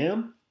 soy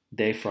am,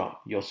 de from.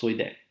 Yo soy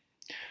de.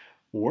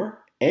 Or,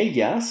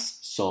 ellas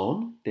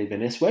son de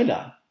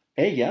Venezuela.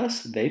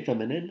 Ellas, they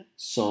feminine,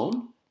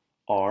 son,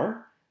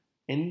 are,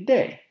 and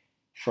de,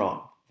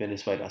 from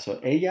Venezuela. So,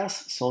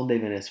 ellas son de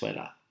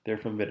Venezuela. They're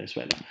from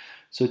Venezuela.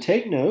 So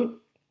take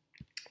note,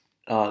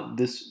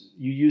 you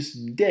use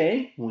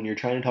de when you're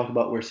trying to talk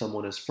about where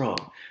someone is from.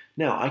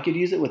 Now, I could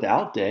use it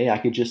without de. I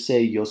could just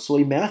say, yo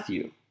soy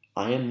Matthew.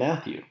 I am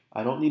Matthew.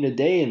 I don't need a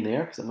de in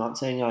there because I'm not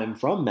saying I'm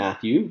from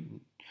Matthew.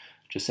 I'm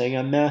just saying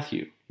I'm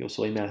Matthew. Yo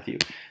soy Matthew.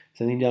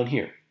 Same thing down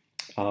here.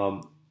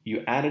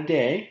 You add a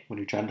de when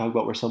you're trying to talk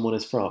about where someone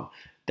is from.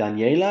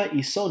 Daniela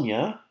y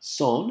Sonia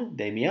son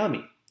de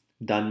Miami.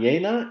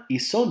 Daniela y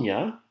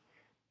Sonia,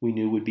 we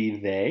knew would be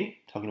they,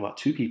 talking about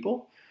 2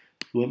 people.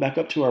 We went back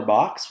up to our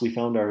box. We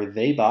found our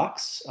they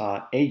box,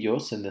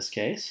 ellos in this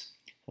case.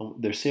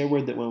 Their ser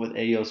word that went with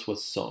ellos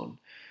was son.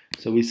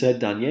 So we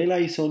said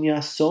Daniela y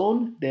Sonia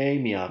son de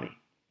Miami.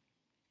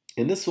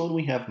 In this one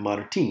we have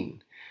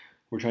Martin.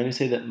 We're trying to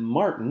say that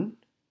Martin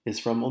is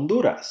from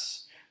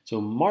Honduras.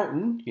 So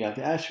Martin, you have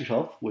to ask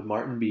yourself, would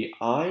Martin be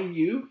I,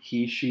 you,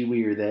 he, she,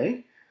 we, or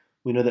they?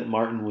 We know that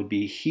Martin would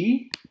be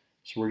he.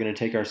 So we're going to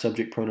take our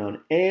subject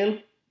pronoun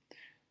él,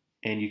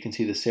 and you can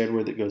see the ser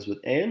word that goes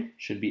with él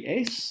should be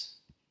es.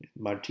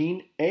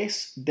 Martín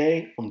es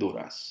de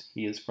Honduras.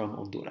 He is from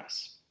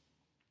Honduras.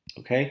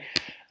 Okay,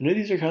 I know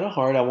these are kind of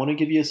hard. I want to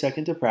give you a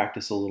second to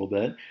practice a little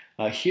bit.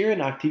 Here in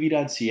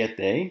Actividad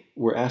 7,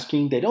 we're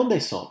asking, ¿de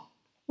dónde son?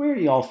 Where are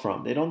y'all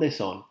from? ¿De dónde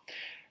son?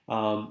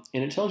 And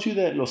it tells you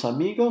that los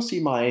amigos y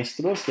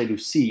maestros de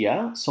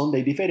Lucía son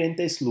de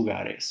diferentes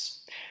lugares.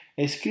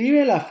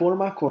 Escribe la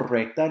forma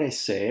correcta de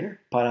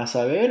ser para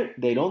saber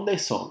de dónde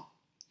son.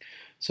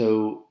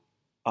 So,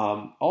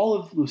 all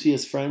of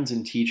Lucia's friends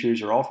and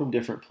teachers are all from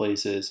different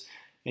places,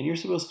 and you're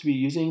supposed to be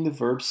using the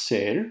verb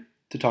ser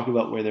to talk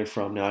about where they're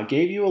from. Now, I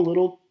gave you a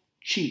little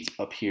cheat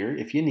up here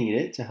if you need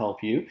it to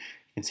help you. You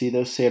can see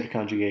those ser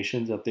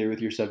conjugations up there with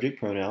your subject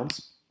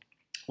pronouns.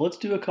 Let's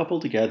do a couple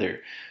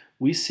together.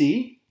 We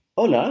see,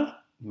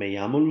 hola, Me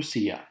llamo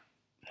Lucia.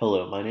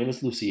 Hello, my name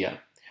is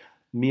Lucia.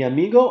 Mi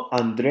amigo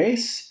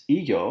Andrés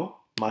y yo,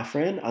 my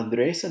friend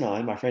Andrés and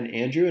I, my friend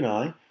Andrew and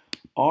I,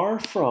 are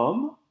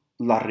from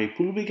La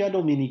República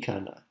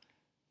Dominicana.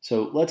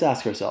 So let's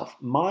ask ourselves,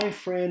 my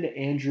friend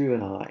Andrew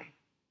and I.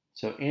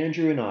 So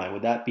Andrew and I,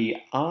 would that be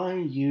I,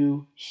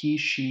 you, he,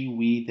 she,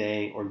 we,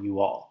 they, or you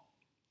all?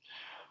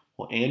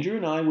 Well, Andrew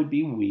and I would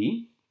be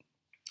we.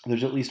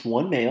 There's at least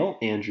one male,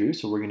 Andrew,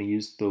 so we're going to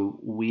use the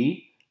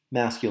we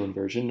masculine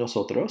version,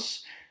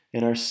 nosotros.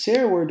 And our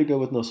ser word to go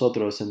with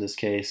nosotros in this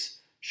case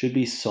should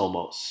be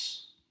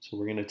somos. So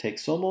we're going to take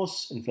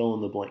somos and fill in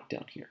the blank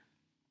down here.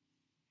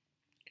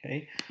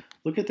 Okay,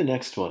 look at the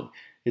next one.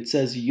 It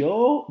says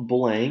yo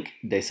blank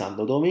de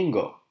Santo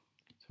Domingo.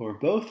 So we're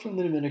both from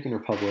the Dominican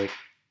Republic.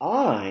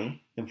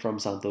 I am from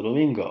Santo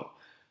Domingo.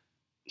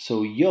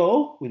 So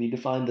yo, we need to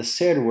find the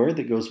ser word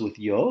that goes with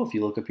yo. If you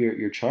look up here at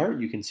your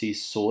chart, you can see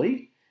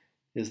soy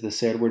is the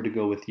ser word to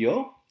go with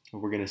yo.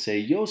 And we're going to say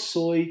yo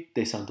soy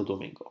de Santo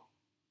Domingo.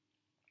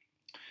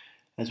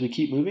 As we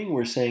keep moving,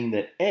 we're saying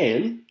that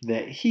él,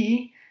 that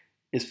he,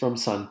 is from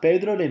San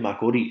Pedro de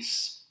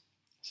Macorís.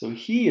 So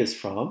he is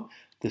from,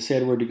 the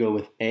ser word to go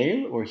with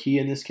él, or he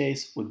in this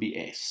case, would be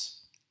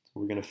es. So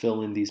we're going to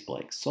fill in these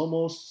blanks,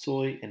 somos,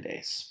 soy, and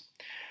es.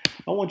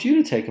 I want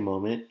you to take a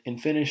moment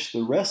and finish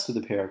the rest of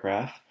the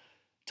paragraph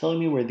telling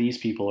me where these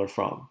people are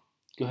from.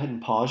 Go ahead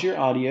and pause your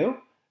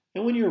audio,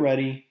 and when you're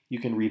ready, you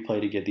can replay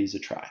to give these a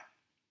try.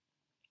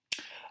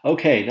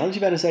 Okay, now that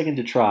you've had a second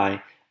to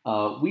try,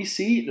 we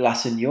see la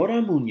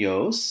señora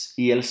Muñoz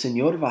y el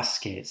señor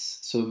Vázquez.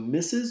 So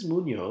Mrs.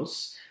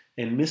 Muñoz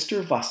and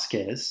Mr.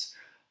 Vázquez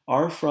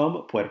are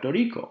from Puerto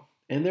Rico,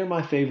 and they're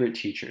my favorite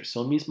teachers.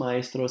 Son mis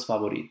maestros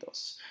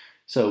favoritos.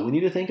 So we need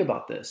to think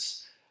about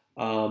this.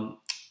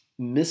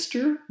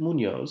 Mrs.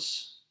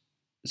 Muñoz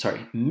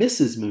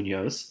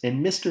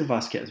and Mr.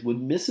 Vázquez. Would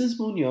Mrs.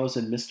 Muñoz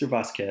and Mr.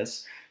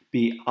 Vázquez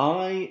be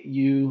I,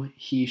 you,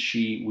 he,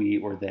 she, we,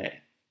 or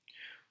they?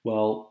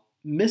 Well,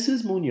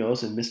 Mrs.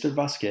 Muñoz and Mr.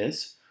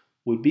 Vázquez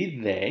would be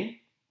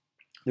they.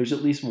 There's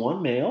at least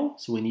one male,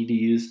 so we need to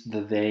use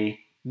the they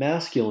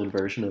masculine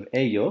version of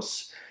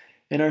ellos.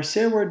 And our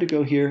ser word to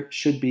go here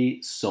should be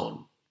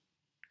son.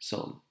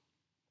 Son.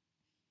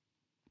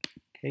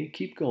 Okay,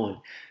 keep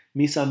going.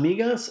 Mis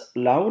amigas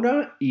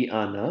Laura y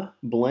Ana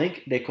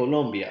blank de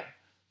Colombia.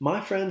 My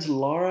friends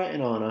Laura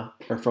and Ana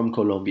are from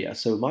Colombia.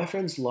 So my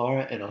friends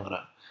Laura and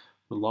Ana.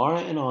 Would Laura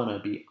and Ana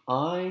be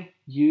I,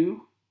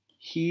 you,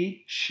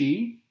 he,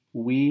 she,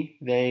 we,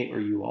 they, or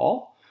you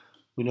all?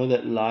 We know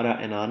that Lara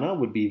and Ana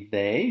would be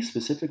they,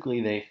 specifically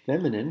they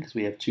feminine, because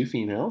we have two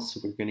females. So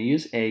we're going to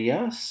use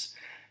ellas.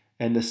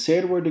 And the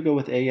ser word to go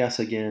with ellas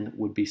again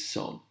would be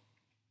son.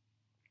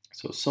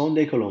 So son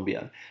de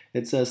Colombia.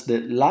 It says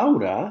that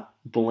Laura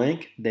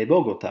blank de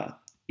Bogota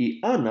y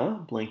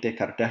Ana blank de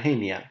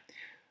Cartagena.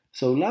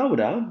 So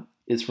Laura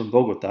is from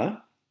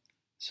Bogota.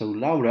 So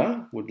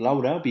Laura, would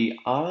Laura be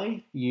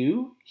I,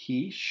 you,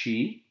 he,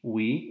 she,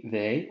 we,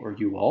 they, or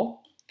you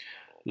all?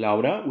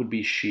 Laura would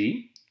be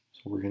she.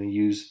 So we're going to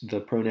use the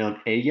pronoun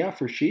ella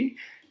for she.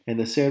 And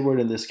the ser word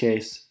in this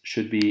case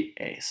should be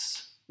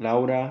es.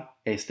 Laura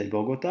es de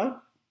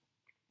Bogota.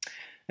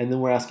 And then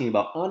we're asking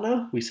about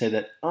Ana. We say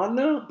that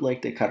Ana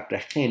blank de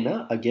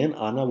Cartagena. Again,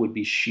 Ana would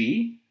be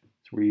she.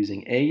 So we're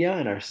using ella,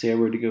 and our ser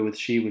word to go with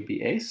she would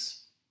be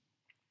es.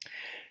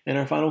 And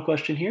our final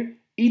question here,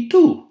 ¿y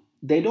tú?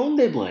 ¿De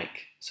dónde blank?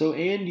 So,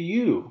 and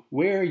you,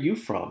 where are you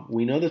from?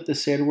 We know that the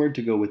ser word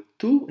to go with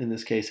tú in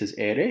this case is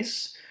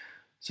eres.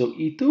 So,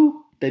 ¿y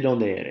tú? ¿De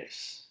dónde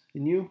eres?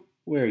 And you,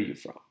 where are you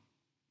from?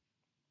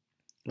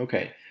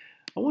 Okay,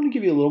 I want to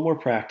give you a little more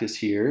practice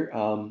here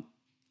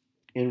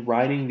in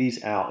writing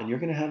these out. And you're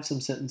going to have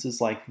some sentences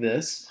like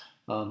this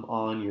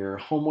on your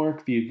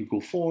homework via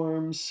Google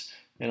Forms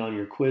and on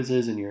your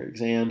quizzes and your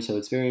exams. So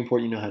it's very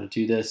important you know how to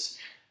do this.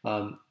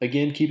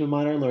 Again, keep in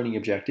mind our learning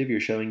objective. You're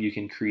showing you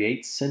can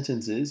create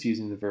sentences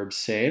using the verb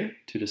ser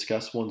to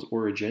discuss one's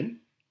origin.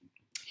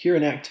 Here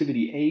in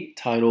Activity 8,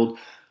 titled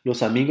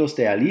Los Amigos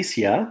de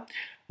Alicia,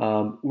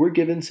 we're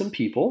given some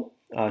people.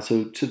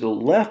 So to the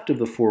left of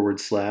the forward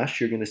slash,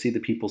 you're going to see the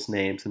people's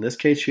names. In this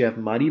case, you have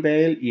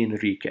Maribel y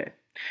Enrique.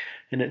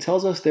 And it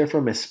tells us they're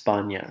from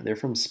España. They're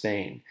from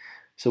Spain.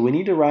 So we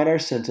need to write our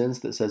sentence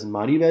that says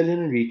Maribel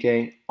and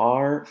Enrique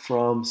are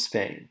from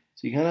Spain.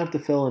 So you kind of have to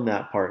fill in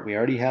that part. We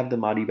already have the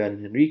Maribel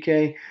and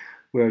Enrique.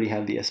 We already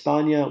have the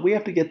España. We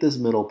have to get this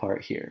middle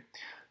part here.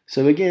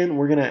 So again,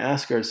 we're going to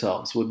ask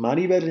ourselves, would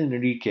Maribel and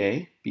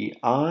Enrique be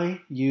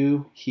I,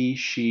 you, he,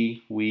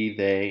 she, we,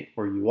 they,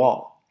 or you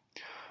all?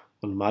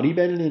 Well,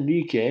 Maribel and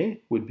Enrique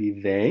would be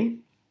they.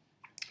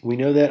 We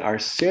know that our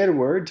ser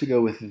word to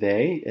go with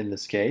they, in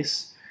this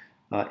case,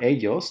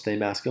 ellos, they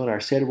masculine,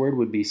 our ser word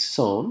would be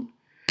son.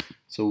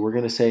 So we're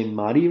going to say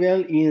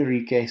Maribel y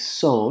Enrique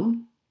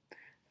son.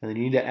 And then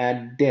you need to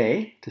add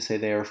de to say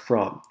they are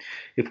from.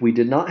 If we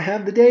did not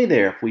have the de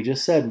there, if we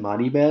just said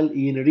Maribel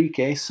y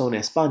Enrique son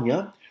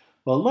España,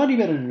 well,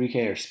 Maribel and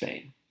Enrique are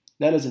Spain.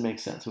 That doesn't make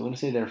sense. We want to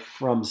say they're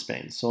from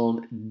Spain.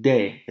 Son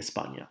de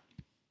España.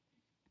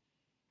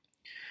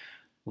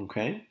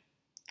 Okay?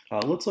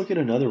 Let's look at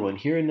another one.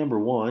 Here in number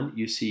 1,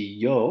 you see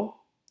yo,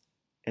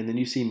 and then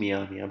you see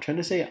Miami. I'm trying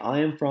to say I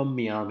am from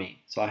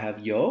Miami. So I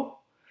have yo.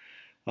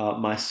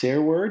 My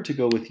ser word to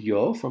go with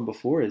yo from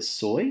before is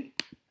soy.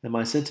 And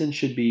my sentence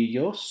should be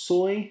yo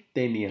soy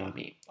de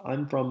Miami.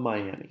 I'm from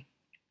Miami.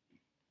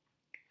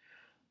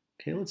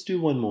 Okay, let's do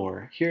one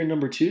more. Here in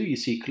number 2, you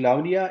see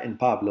Claudia and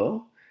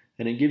Pablo,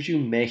 and it gives you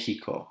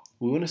Mexico.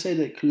 We want to say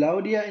that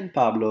Claudia and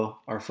Pablo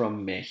are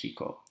from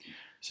Mexico.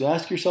 So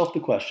ask yourself the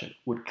question,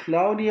 would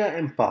Claudia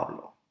and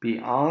Pablo be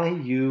I,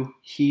 you,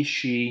 he,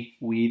 she,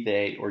 we,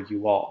 they, or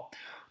you all?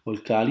 Well,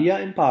 Claudia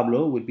and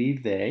Pablo would be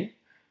they.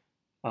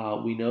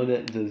 We know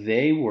that the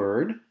they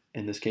word,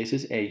 in this case,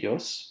 is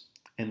ellos,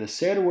 and the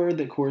ser word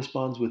that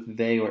corresponds with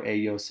they or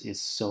ellos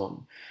is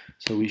son.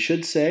 So we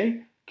should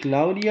say,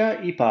 Claudia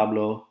y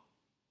Pablo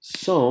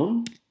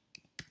son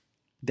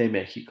de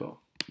Mexico.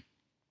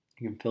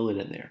 You can fill it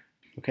in there.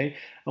 Okay,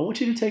 I want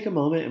you to take a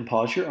moment and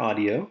pause your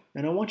audio,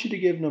 and I want you to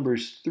give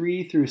numbers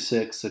 3 through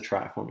 6 a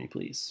try for me,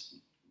 please.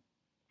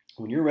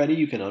 When you're ready,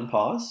 you can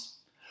unpause.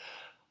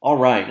 All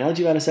right, now that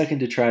you've had a second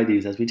to try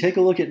these, as we take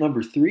a look at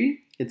number 3,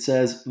 it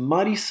says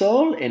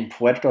Marisol in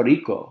Puerto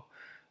Rico.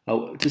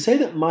 To say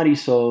that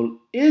Marisol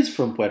is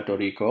from Puerto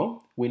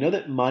Rico, we know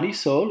that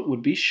Marisol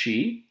would be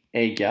she,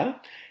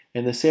 ella,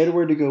 and the ser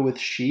word to go with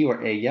she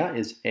or ella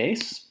is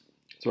es.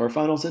 So our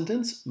final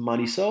sentence,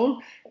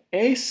 Marisol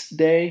es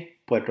de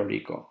Puerto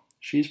Rico.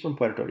 She's from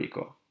Puerto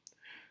Rico.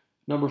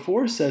 Number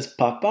 4 says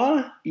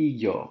Papá y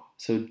yo.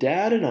 So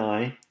dad and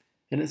I,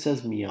 and it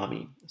says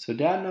Miami. So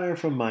dad and I are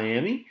from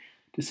Miami.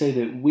 To say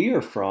that we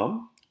are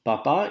from,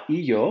 Papá y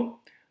yo,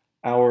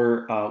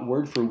 our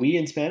word for we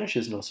in Spanish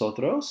is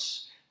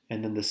nosotros,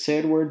 and then the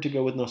ser word to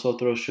go with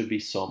nosotros should be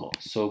somos.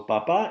 So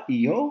Papá y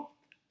yo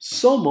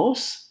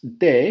somos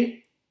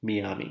de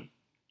Miami.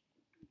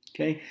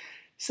 Okay,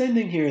 same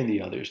thing here in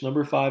the others.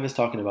 Number 5 is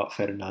talking about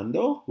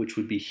Fernando, which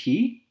would be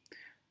he,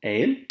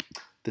 él.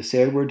 The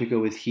ser word to go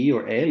with he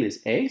or él is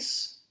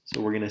es.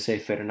 So we're going to say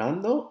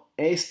Fernando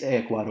es de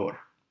Ecuador.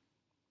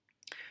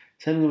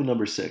 Same thing with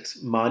number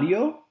 6.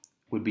 Mario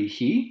would be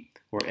he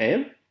or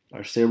él.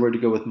 Our ser word to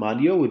go with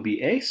Mario would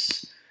be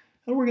es.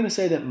 And we're going to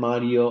say that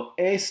Mario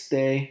es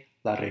de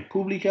la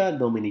República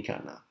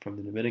Dominicana, from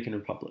the Dominican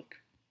Republic.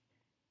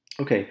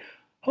 Okay,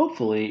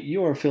 hopefully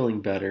you are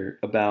feeling better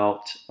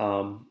about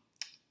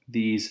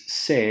these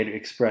ser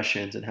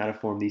expressions and how to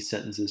form these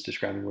sentences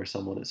describing where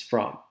someone is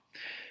from.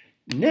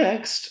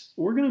 Next,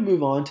 we're going to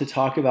move on to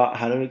talk about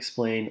how to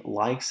explain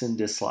likes and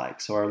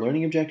dislikes. So our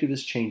learning objective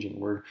is changing.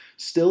 We're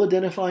still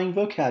identifying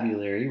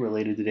vocabulary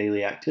related to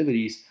daily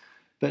activities,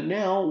 but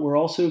now we're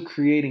also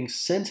creating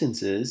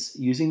sentences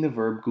using the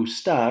verb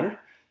gustar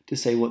to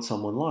say what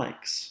someone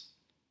likes.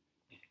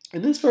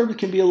 And this verb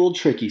can be a little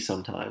tricky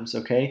sometimes,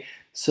 okay?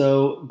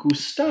 So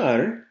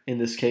gustar, in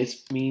this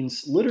case,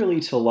 means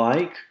literally to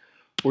like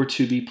or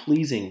to be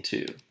pleasing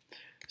to.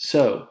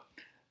 So,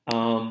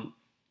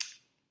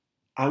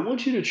 I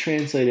want you to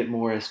translate it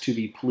more as to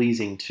be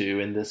pleasing to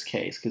in this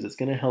case, because it's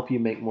going to help you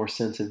make more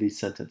sense of these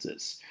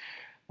sentences.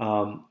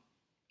 A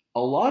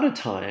lot of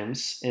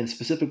times, and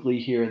specifically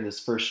here in this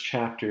first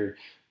chapter,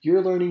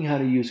 you're learning how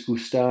to use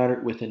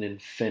gustar with an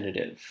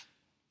infinitive.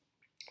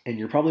 And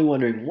you're probably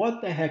wondering,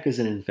 what the heck is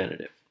an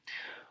infinitive?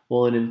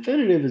 Well, an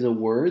infinitive is a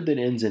word that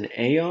ends in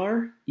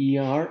AR,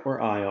 ER, or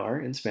IR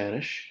in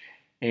Spanish,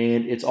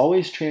 and it's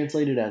always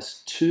translated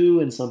as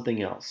to and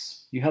something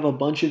else. You have a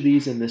bunch of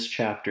these in this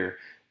chapter.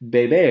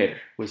 Beber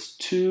was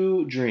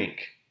to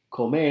drink.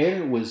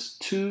 Comer was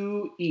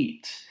to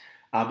eat.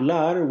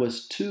 Hablar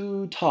was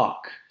to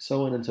talk,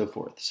 so on and so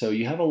forth. So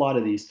you have a lot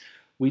of these.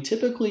 We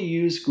typically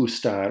use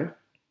gustar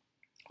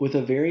with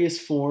a various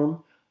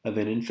form of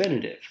an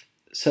infinitive.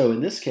 So in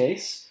this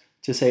case,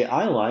 to say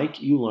I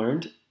like, you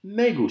learned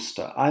me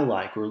gusta, I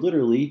like, or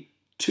literally,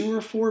 to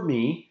or for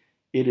me,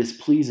 it is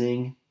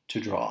pleasing to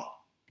draw.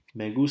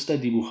 Me gusta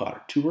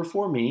dibujar. To or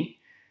for me,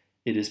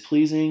 it is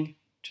pleasing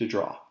to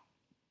draw.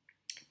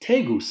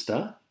 Te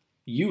gusta,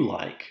 you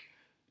like.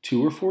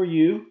 To or for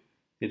you,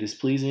 it is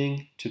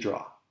pleasing to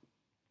draw.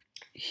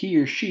 He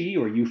or she,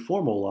 or you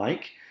formal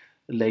like,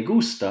 le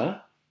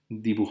gusta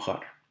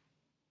dibujar.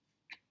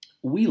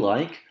 We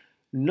like,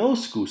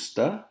 nos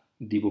gusta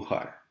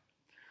dibujar.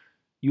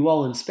 You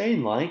all in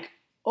Spain like,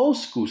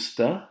 os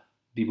gusta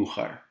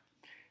dibujar.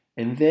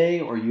 And they,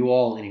 or you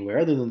all anywhere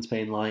other than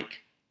Spain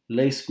like,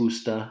 les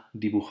gusta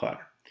dibujar.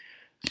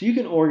 So you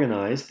can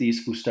organize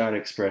these gustar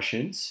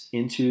expressions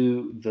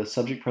into the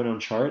subject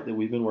pronoun chart that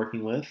we've been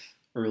working with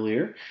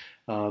earlier.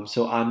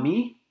 So a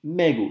mí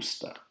me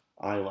gusta,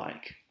 I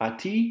like. A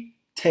ti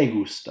te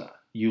gusta,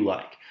 you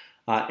like.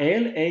 A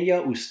él,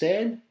 ella,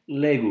 usted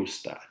le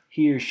gusta,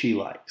 he or she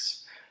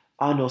likes.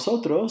 A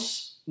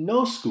nosotros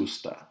nos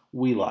gusta,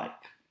 we like.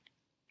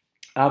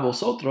 A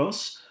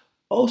vosotros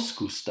os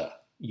gusta,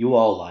 you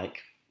all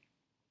like.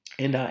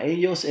 And a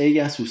ellos,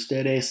 ellas,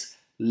 ustedes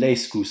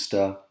les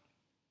gusta,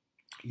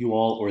 you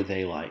all or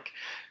they like.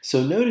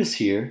 So notice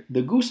here,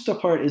 the gusta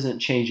part isn't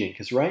changing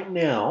because right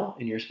now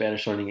in your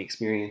Spanish learning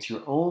experience,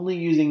 you're only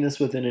using this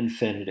with an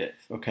infinitive,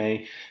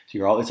 okay?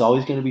 So it's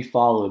always going to be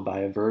followed by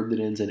a verb that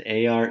ends in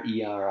AR,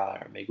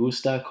 ERR. Me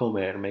gusta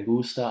comer, me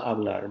gusta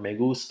hablar, me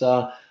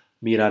gusta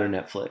mirar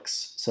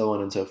Netflix, so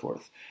on and so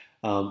forth.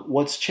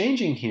 What's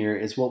changing here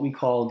is what we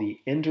call the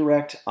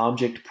indirect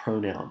object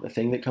pronoun, the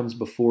thing that comes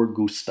before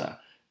gusta.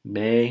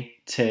 Me,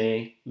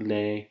 te,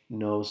 le,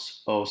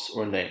 nos, os,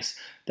 or les.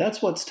 That's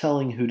what's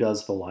telling who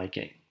does the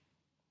liking.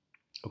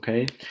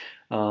 Okay?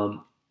 And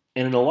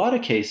in a lot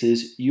of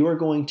cases, you are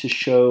going to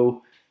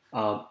show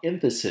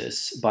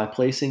emphasis by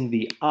placing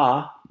the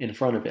a in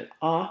front of it.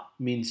 A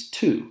means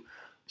to.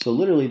 So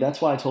literally, that's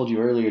why I told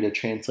you earlier to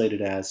translate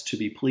it as to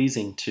be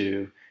pleasing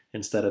to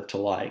instead of to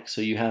like.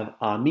 So you have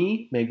a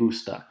mí me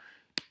gusta.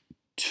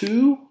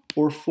 To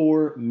or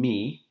for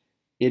me,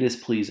 it is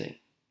pleasing.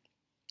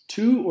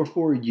 To or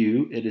for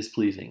you, it is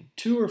pleasing.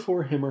 To or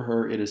for him or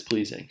her, it is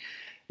pleasing.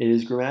 It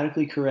is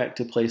grammatically correct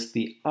to place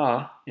the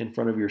a in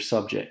front of your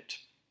subject.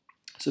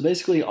 So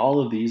basically all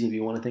of these, if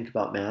you want to think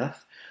about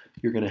math,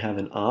 you're going to have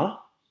an a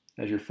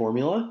as your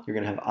formula. You're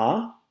going to have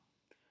a.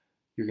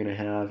 You're going to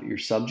have your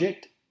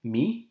subject,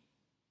 mi,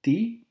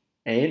 ti,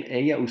 él,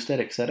 ella, usted,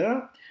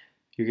 etc.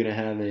 You're going to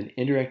have an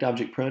indirect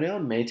object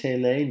pronoun, me, te,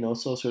 le,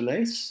 nosos, or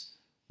les,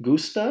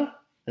 gusta,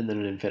 and then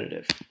an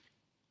infinitive.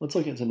 Let's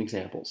look at some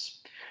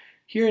examples.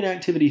 Here in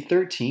activity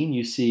 13,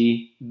 you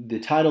see the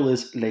title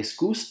is Les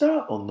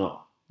gusta o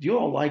no? Do you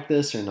all like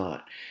this or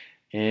not?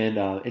 And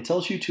it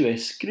tells you to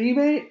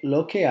escribe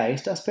lo que a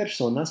estas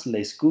personas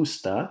les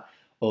gusta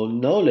o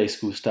no les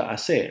gusta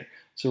hacer.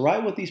 So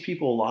write what these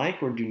people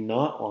like or do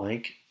not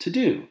like to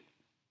do.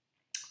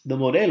 The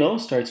modelo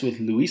starts with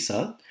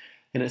Luisa,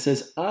 and it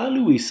says, a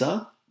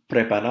Luisa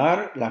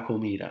preparar la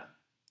comida.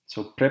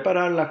 So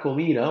preparar la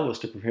comida was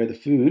to prepare the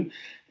food,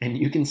 and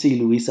you can see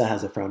Luisa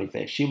has a frowny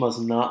face. She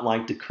must not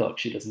like to cook.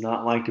 She does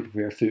not like to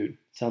prepare food.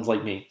 Sounds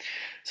like me.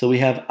 So we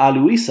have a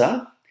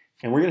Luisa,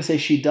 and we're going to say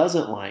she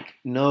doesn't like.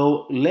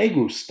 No le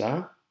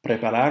gusta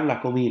preparar la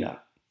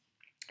comida.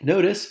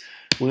 Notice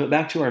we went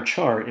back to our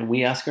chart and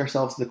we asked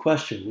ourselves the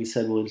question. We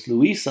said, well, is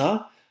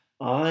Luisa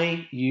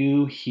I,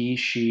 you, he,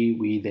 she,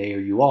 we, they, or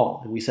you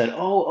all? And we said,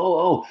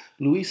 oh,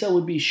 Luisa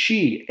would be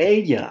she,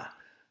 ella.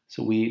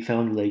 So we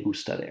found le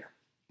gusta there.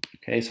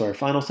 Okay, so our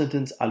final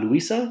sentence, a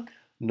Luisa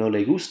no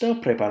le gusta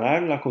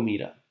preparar la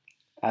comida.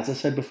 As I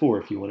said before,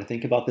 if you want to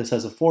think about this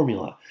as a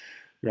formula,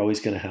 you're always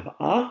going to have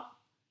a,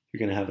 you're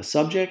going to have a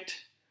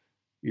subject,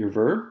 your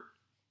verb,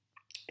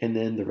 and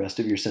then the rest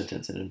of your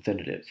sentence, an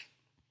infinitive.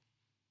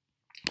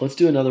 Let's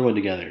do another one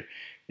together.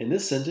 In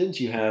this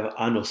sentence, you have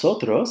a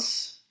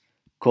nosotros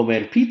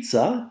comer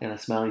pizza and a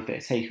smiley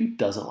face. Hey, who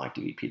doesn't like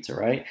to eat pizza,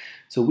 right?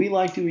 So we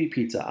like to eat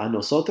pizza. A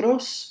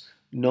nosotros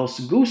nos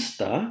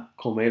gusta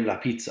comer la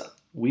pizza.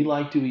 We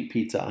like to eat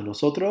pizza. A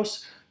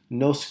nosotros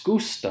nos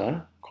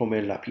gusta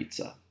comer la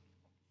pizza.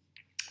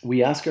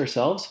 We ask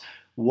ourselves,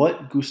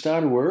 what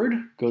gustar word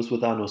goes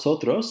with a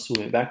nosotros? So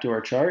we went back to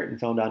our chart and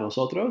found a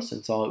nosotros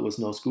and saw it was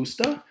nos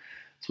gusta.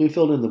 So we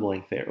filled in the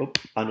blank there.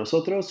 A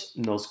nosotros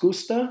nos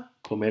gusta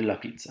comer la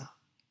pizza.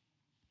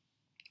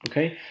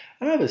 Okay,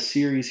 I have a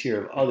series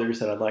here of others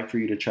that I'd like for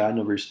you to try,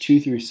 numbers 2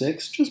 through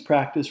 6. Just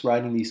practice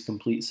writing these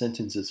complete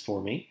sentences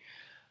for me.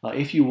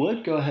 If you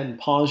would, go ahead and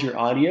pause your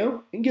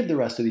audio and give the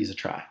rest of these a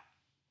try.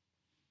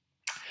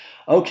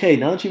 Okay,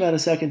 now that you've had a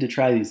second to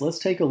try these, let's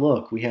take a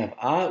look. We have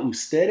a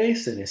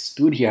ustedes en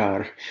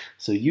estudiar.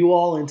 So you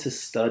all into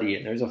study,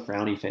 and there's a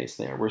frowny face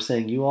there. We're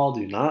saying you all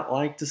do not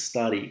like to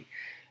study.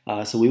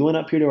 So we went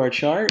up here to our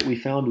chart, we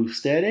found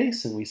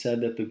ustedes, and we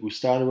said that the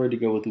gustar word to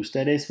go with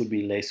ustedes would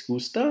be les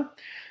gusta.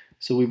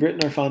 So we've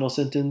written our final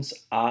sentence,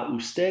 a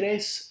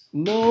ustedes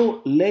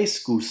no les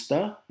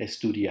gusta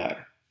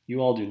estudiar.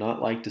 You all do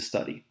not like to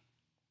study.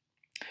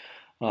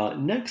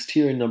 Next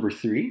here in number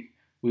 3,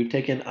 we've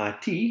taken a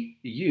ti,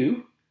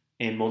 you,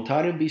 and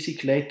montar en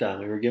bicicleta.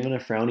 We were given a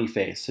frowny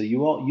face. So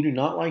you do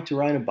not like to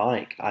ride a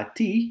bike. A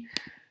ti,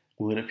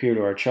 we went up here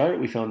to our chart,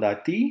 we found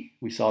a ti.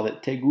 We saw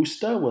that te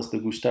gusta was the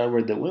gustar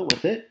word that went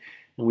with it.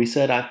 And we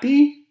said a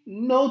ti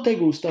no te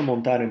gusta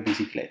montar en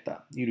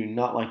bicicleta. You do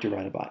not like to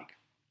ride a bike.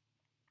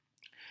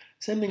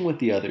 Same thing with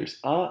the others.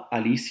 A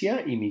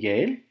Alicia y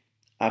Miguel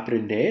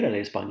aprender el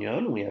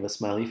español. We have a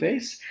smiley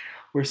face.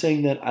 We're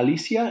saying that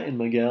Alicia and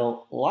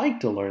Miguel like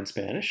to learn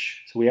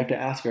Spanish. So we have to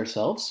ask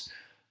ourselves,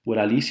 would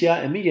Alicia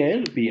and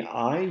Miguel be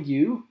I,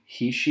 you,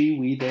 he, she,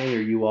 we, they,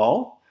 or you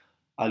all?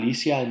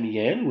 Alicia and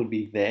Miguel would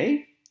be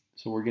they.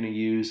 So we're going to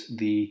use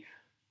the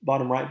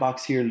bottom right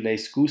box here,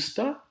 les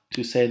gusta,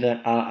 to say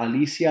that a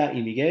Alicia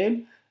y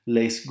Miguel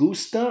les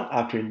gusta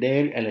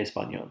aprender el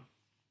español.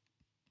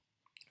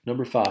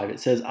 Number 5, it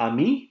says a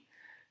mí.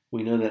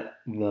 We know that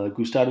the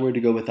gustar word to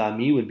go with a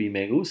mí would be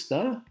me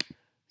gusta.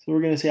 So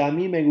we're going to say a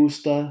mí me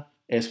gusta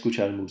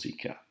escuchar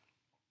música.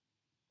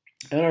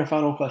 And our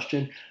final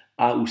question,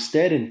 a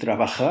usted en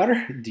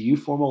trabajar. Do you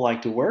formal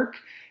like to work?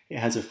 It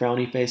has a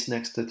frowny face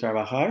next to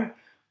trabajar.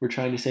 We're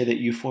trying to say that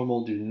you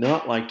formal do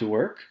not like to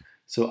work.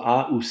 So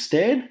a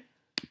usted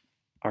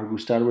Our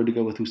gustar word to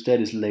go with usted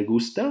is le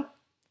gusta.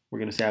 We're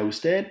going to say a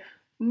usted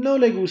no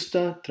le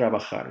gusta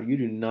trabajar. You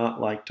do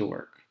not like to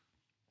work.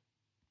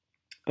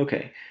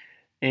 Okay,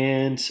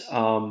 and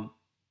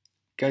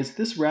guys,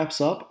 this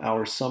wraps up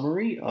our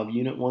summary of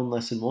Unit 1,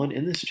 Lesson 1.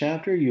 In this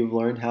chapter, you've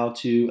learned how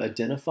to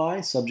identify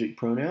subject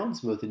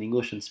pronouns, both in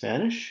English and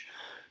Spanish.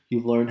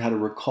 You've learned how to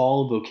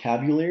recall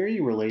vocabulary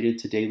related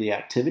to daily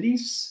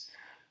activities.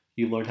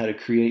 You've learned how to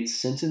create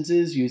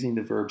sentences using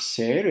the verb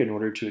ser in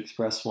order to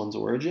express one's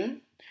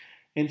origin.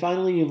 And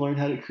finally, you've learned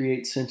how to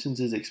create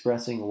sentences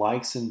expressing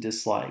likes and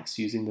dislikes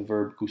using the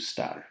verb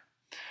gustar.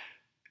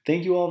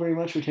 Thank you all very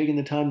much for taking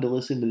the time to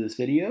listen to this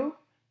video.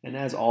 And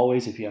as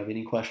always, if you have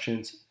any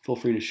questions, feel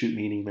free to shoot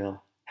me an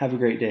email. Have a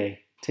great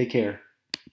day. Take care.